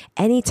be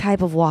any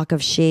type of walk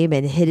of shame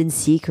and hidden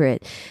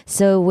secret.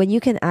 So when you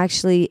can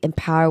actually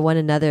empower one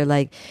another,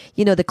 like,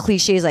 the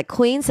cliches like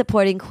queens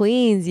supporting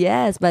queens,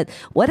 yes, but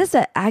what does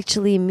that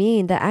actually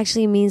mean? That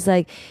actually means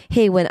like,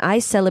 hey, when I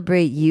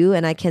celebrate you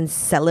and I can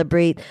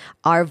celebrate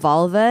our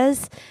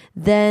vulvas,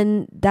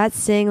 then that's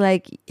saying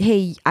like,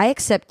 hey, I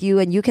accept you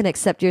and you can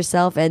accept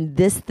yourself, and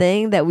this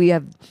thing that we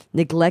have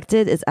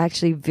neglected is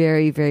actually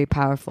very, very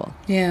powerful.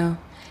 Yeah.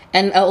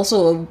 And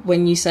also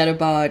when you said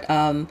about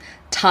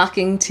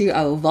talking to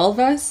our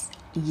vulvas,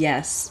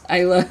 yes,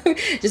 I love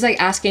just like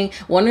asking.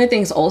 One of the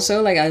things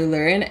also like I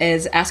learned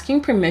is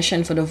asking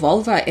permission for the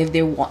vulva if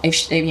they want,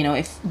 if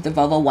the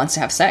vulva wants to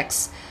have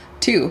sex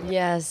too.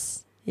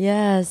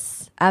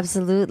 Yes,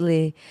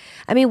 absolutely.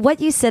 I mean, what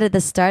you said at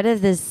the start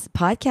of this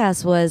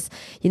podcast was,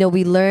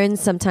 we learn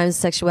sometimes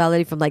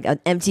sexuality from like an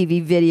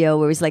MTV video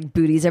where it's like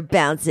booties are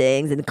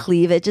bouncing and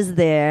cleavage is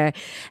there.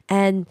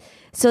 And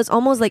so it's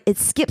almost like it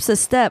skips a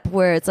step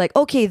where it's like,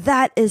 okay,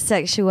 that is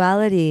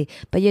sexuality,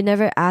 but you're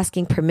never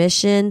asking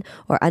permission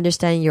or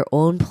understanding your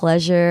own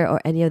pleasure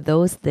or any of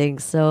those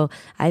things. So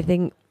I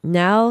think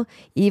now,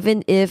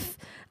 even if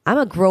I'm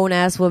a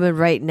grown-ass woman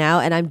right now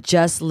and I'm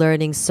just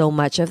learning so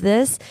much of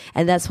this,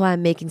 and that's why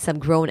I'm making some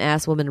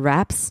grown-ass woman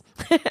raps.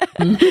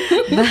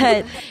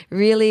 But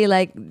really,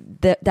 like,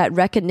 that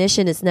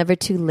recognition, it's never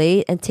too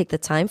late, and take the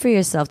time for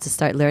yourself to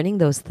start learning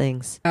those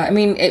things.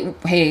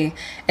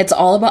 It's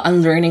all about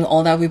unlearning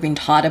all that we've been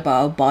taught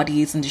about our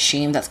bodies and the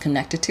shame that's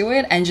connected to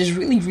it, and just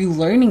really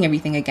relearning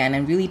everything again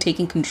and really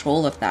taking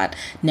control of that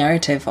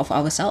narrative of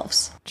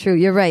ourselves. True,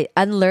 you're right.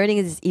 Unlearning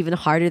is even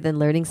harder than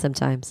learning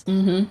sometimes.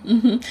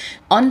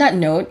 On that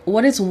note,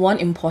 what is one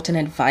important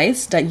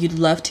advice that you'd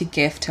love to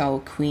give to our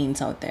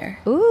queens out there?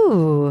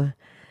 Ooh.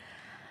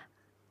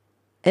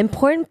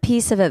 Important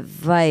piece of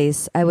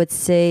advice, I would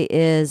say,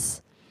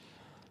 is,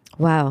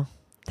 wow,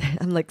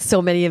 I'm like so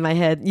many in my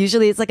head.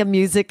 Usually it's like a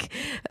music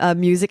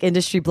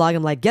industry blog.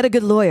 I'm like, get a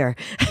good lawyer.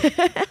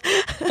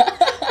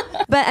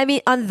 But I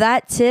mean, on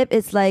that tip,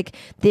 it's like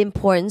the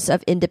importance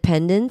of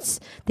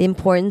independence, the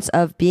importance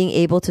of being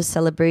able to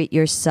celebrate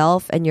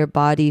yourself and your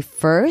body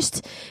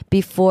first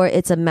before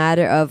it's a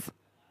matter of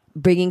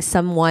bringing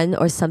someone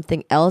or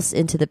something else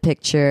into the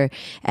picture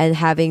and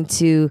having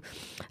to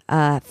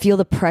feel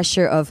the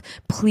pressure of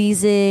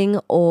pleasing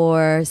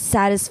or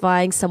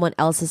satisfying someone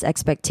else's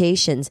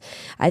expectations.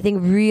 I think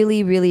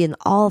really, really in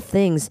all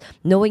things,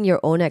 knowing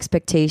your own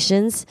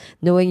expectations,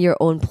 knowing your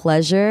own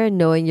pleasure,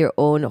 knowing your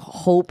own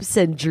hopes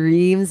and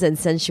dreams and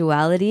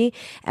sensuality.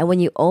 And when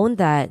you own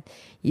that,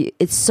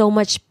 it's so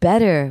much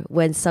better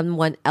when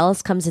someone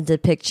else comes into the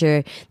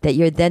picture, that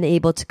you're then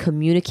able to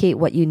communicate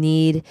what you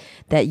need,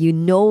 that you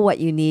know what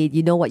you need,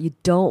 you know what you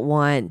don't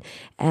want.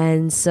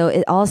 And so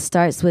it all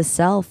starts with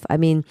self. I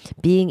mean,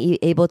 being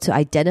able to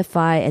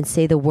identify and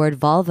say the word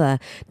vulva,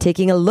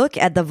 taking a look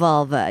at the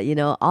vulva,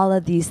 all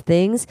of these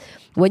things.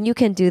 When you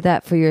can do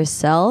that for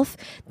yourself,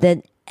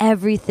 then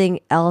everything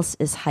else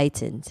is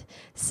heightened.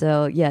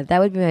 So yeah, that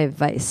would be my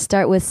advice.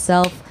 Start with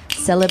self,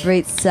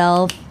 celebrate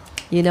self,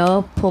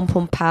 pum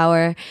pum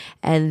power,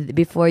 and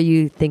before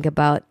you think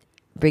about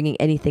bringing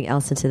anything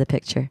else into the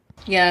picture.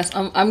 Yes,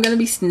 I'm gonna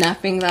be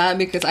snapping that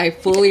because I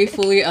fully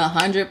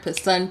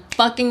 100%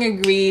 fucking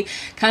agree.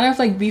 Kind of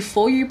like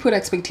before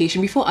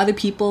other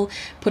people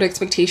put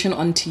expectation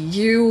onto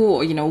you,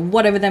 or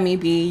whatever that may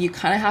be, you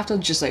kind of have to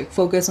just like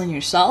focus on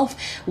yourself,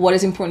 what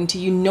is important to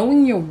you,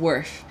 knowing your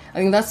worth. I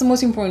think that's the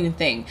most important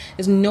thing,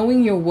 is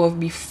knowing your worth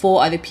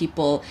before other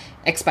people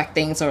expect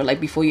things, or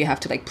like before you have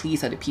to like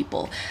please other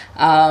people.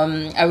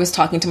 I was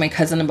talking to my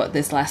cousin about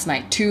this last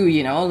night too,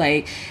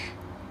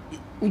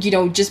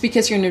 just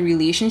because you're in a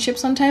relationship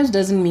sometimes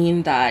doesn't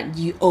mean that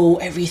you owe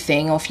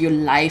everything of your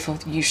life,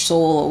 of your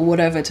soul, or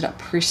whatever to that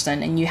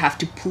person, and you have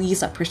to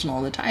please that person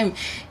all the time.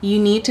 You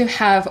need to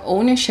have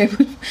ownership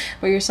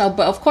for yourself.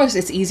 But of course,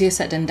 it's easier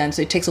said than done.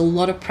 So it takes a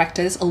lot of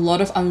practice, a lot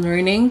of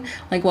unlearning,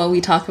 like what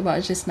we talked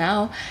about just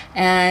now.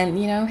 And,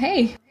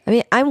 hey. I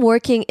mean, I'm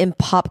working in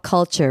pop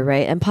culture,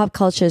 right? And pop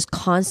culture is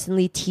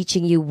constantly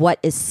teaching you what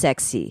is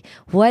sexy.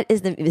 What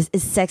is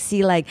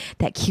sexy, like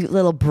that cute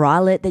little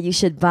bralette that you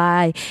should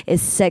buy? Is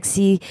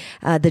sexy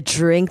the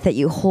drink that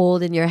you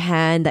hold in your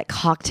hand, that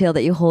cocktail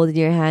that you hold in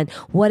your hand?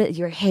 What is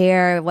your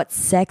hair? What's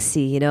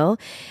sexy,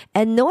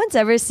 And no one's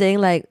ever saying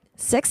like,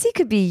 sexy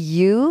could be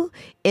you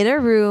in a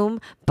room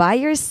by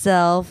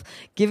yourself,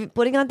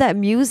 putting on that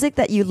music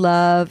that you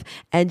love,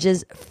 and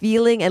just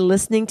feeling and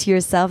listening to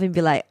yourself and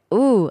be like,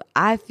 ooh,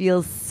 I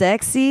feel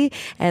sexy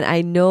and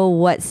I know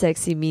what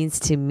sexy means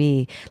to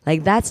me.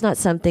 Like, that's not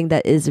something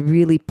that is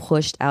really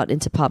pushed out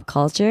into pop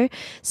culture.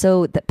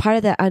 So part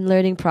of that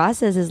unlearning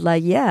process is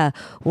like, yeah,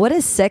 what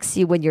is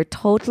sexy when you're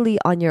totally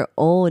on your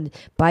own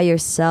by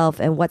yourself,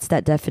 and what's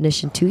that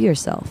definition to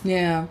yourself?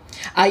 Yeah.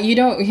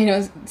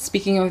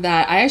 Speaking of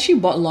that, I actually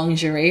bought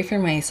lingerie for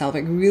myself,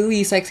 like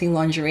really sexy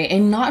lingerie,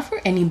 and not for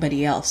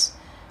anybody else.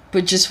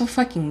 but just for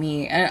fucking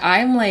me. And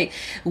I'm like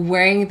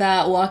wearing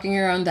that, walking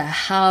around the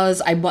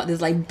house. I bought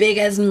this like big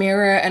ass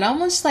mirror, and I'm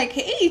just like,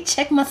 hey,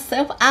 check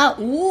myself out.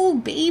 Ooh,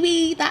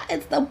 baby, that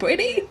is so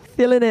pretty.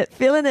 Feeling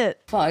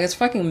it. Fuck, it's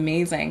fucking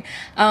amazing.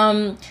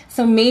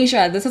 So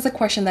Masia, this is a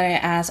question that I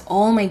ask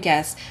all my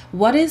guests.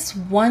 What is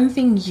one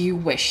thing you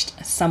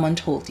wished someone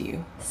told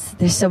you?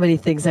 There's so many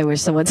things I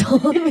wish someone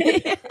told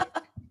me.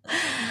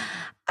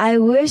 I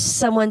wish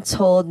someone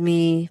told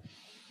me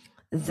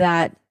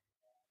that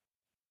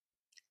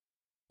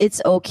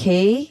it's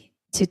okay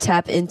to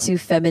tap into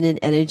feminine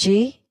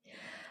energy,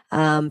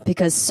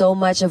 because so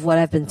much of what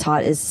I've been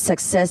taught is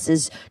success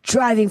is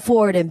driving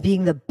forward and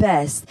being the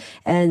best,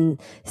 and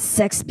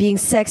being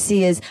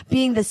sexy is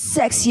being the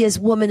sexiest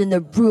woman in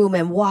the room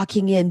and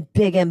walking in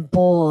big and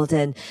bold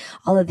and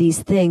all of these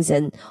things.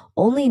 And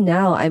only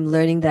now I'm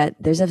learning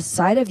that there's a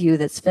side of you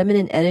that's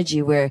feminine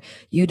energy where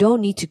you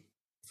don't need to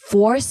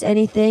force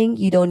anything.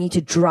 You don't need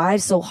to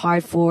drive so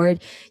hard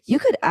forward. You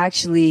could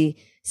actually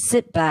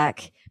sit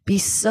back, be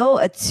so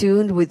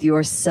attuned with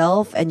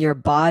yourself and your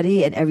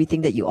body and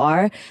everything that you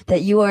are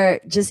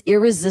just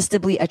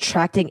irresistibly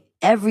attracting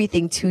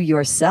everything to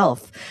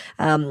yourself.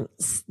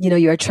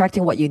 You're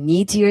attracting what you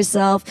need to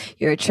yourself.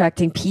 You're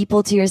attracting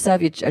people to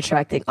yourself. You're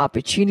attracting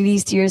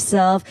opportunities to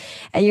yourself,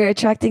 and you're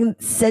attracting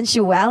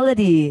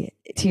sensuality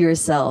to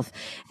yourself.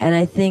 And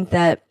I think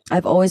that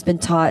I've always been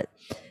taught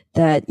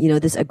that,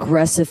 this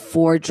aggressive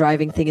forward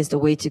driving thing is the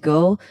way to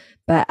go.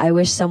 But I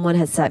wish someone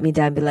had sat me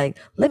down and be like,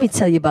 let me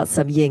tell you about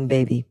some yin,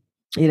 baby.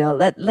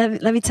 Let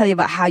me tell you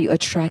about how you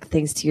attract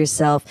things to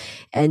yourself,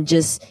 and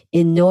just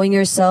in knowing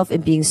yourself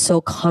and being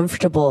so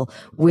comfortable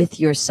with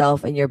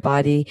yourself and your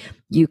body,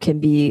 you can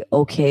be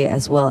okay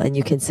as well, and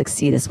you can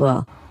succeed as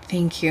well.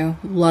 Thank you.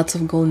 Lots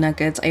of gold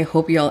nuggets. I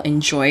hope you all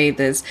enjoy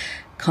this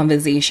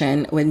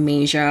conversation with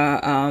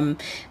Masia.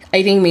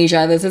 I think,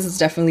 Masia, this is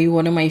definitely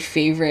one of my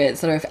favorite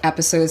sort of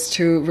episodes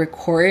to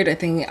record. I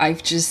think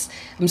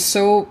I'm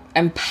so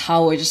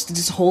empowered. Just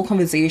this whole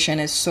conversation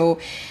is so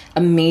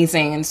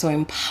amazing and so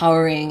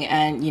empowering,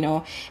 and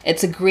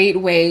it's a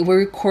great way. We're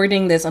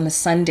recording this on a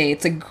Sunday.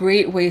 It's a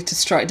great way to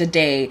start the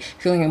day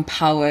feeling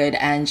empowered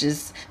and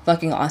just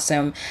fucking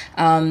awesome.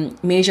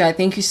 Masia,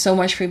 thank you so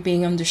much for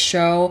being on the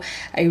show.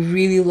 I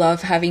really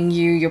love having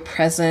you, your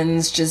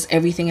presence, just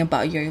everything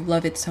about you. I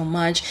love it so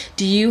much.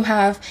 Do you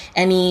have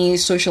any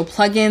social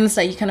plugins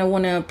that you kind of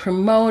want to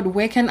promote?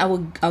 Where can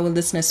our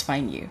listeners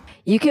find you?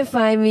 You can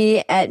find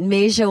me at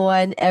Masia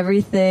One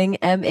Everything,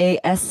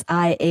 Masiaone.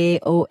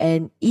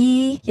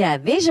 Yeah,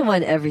 Masia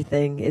One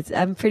Everything.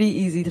 I'm pretty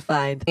easy to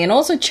find. And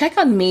also check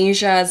out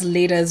Masia's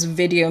latest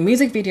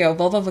music video,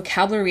 Vulva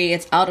Vocabulary.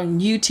 It's out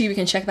on YouTube. You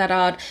can check that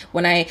out.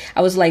 When I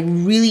was like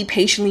really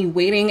patiently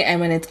waiting,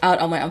 and when it's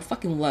out, I'm like, I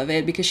fucking love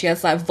it, because she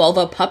has that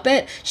vulva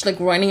puppet. She's like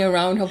running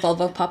around her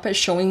vulva puppet,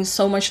 showing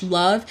so much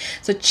love.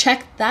 So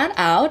check that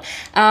out.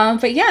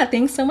 But yeah,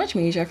 thanks so much,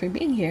 Masia, for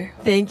being here.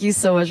 Thank you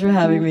so much for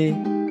having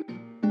me.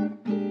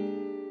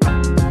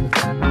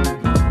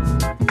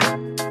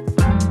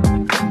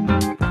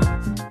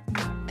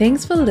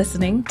 Thanks for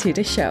listening to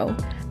the show.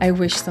 I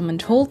Wish Someone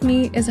Told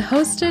Me is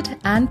hosted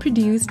and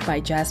produced by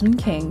Jasmine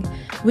King,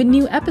 with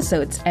new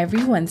episodes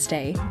every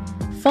Wednesday.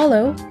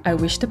 Follow I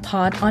Wish the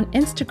Pod on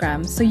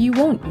Instagram so you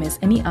won't miss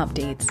any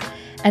updates.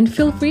 And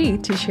feel free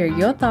to share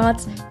your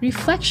thoughts,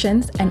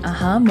 reflections, and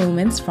aha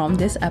moments from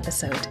this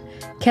episode.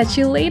 Catch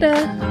you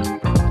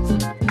later!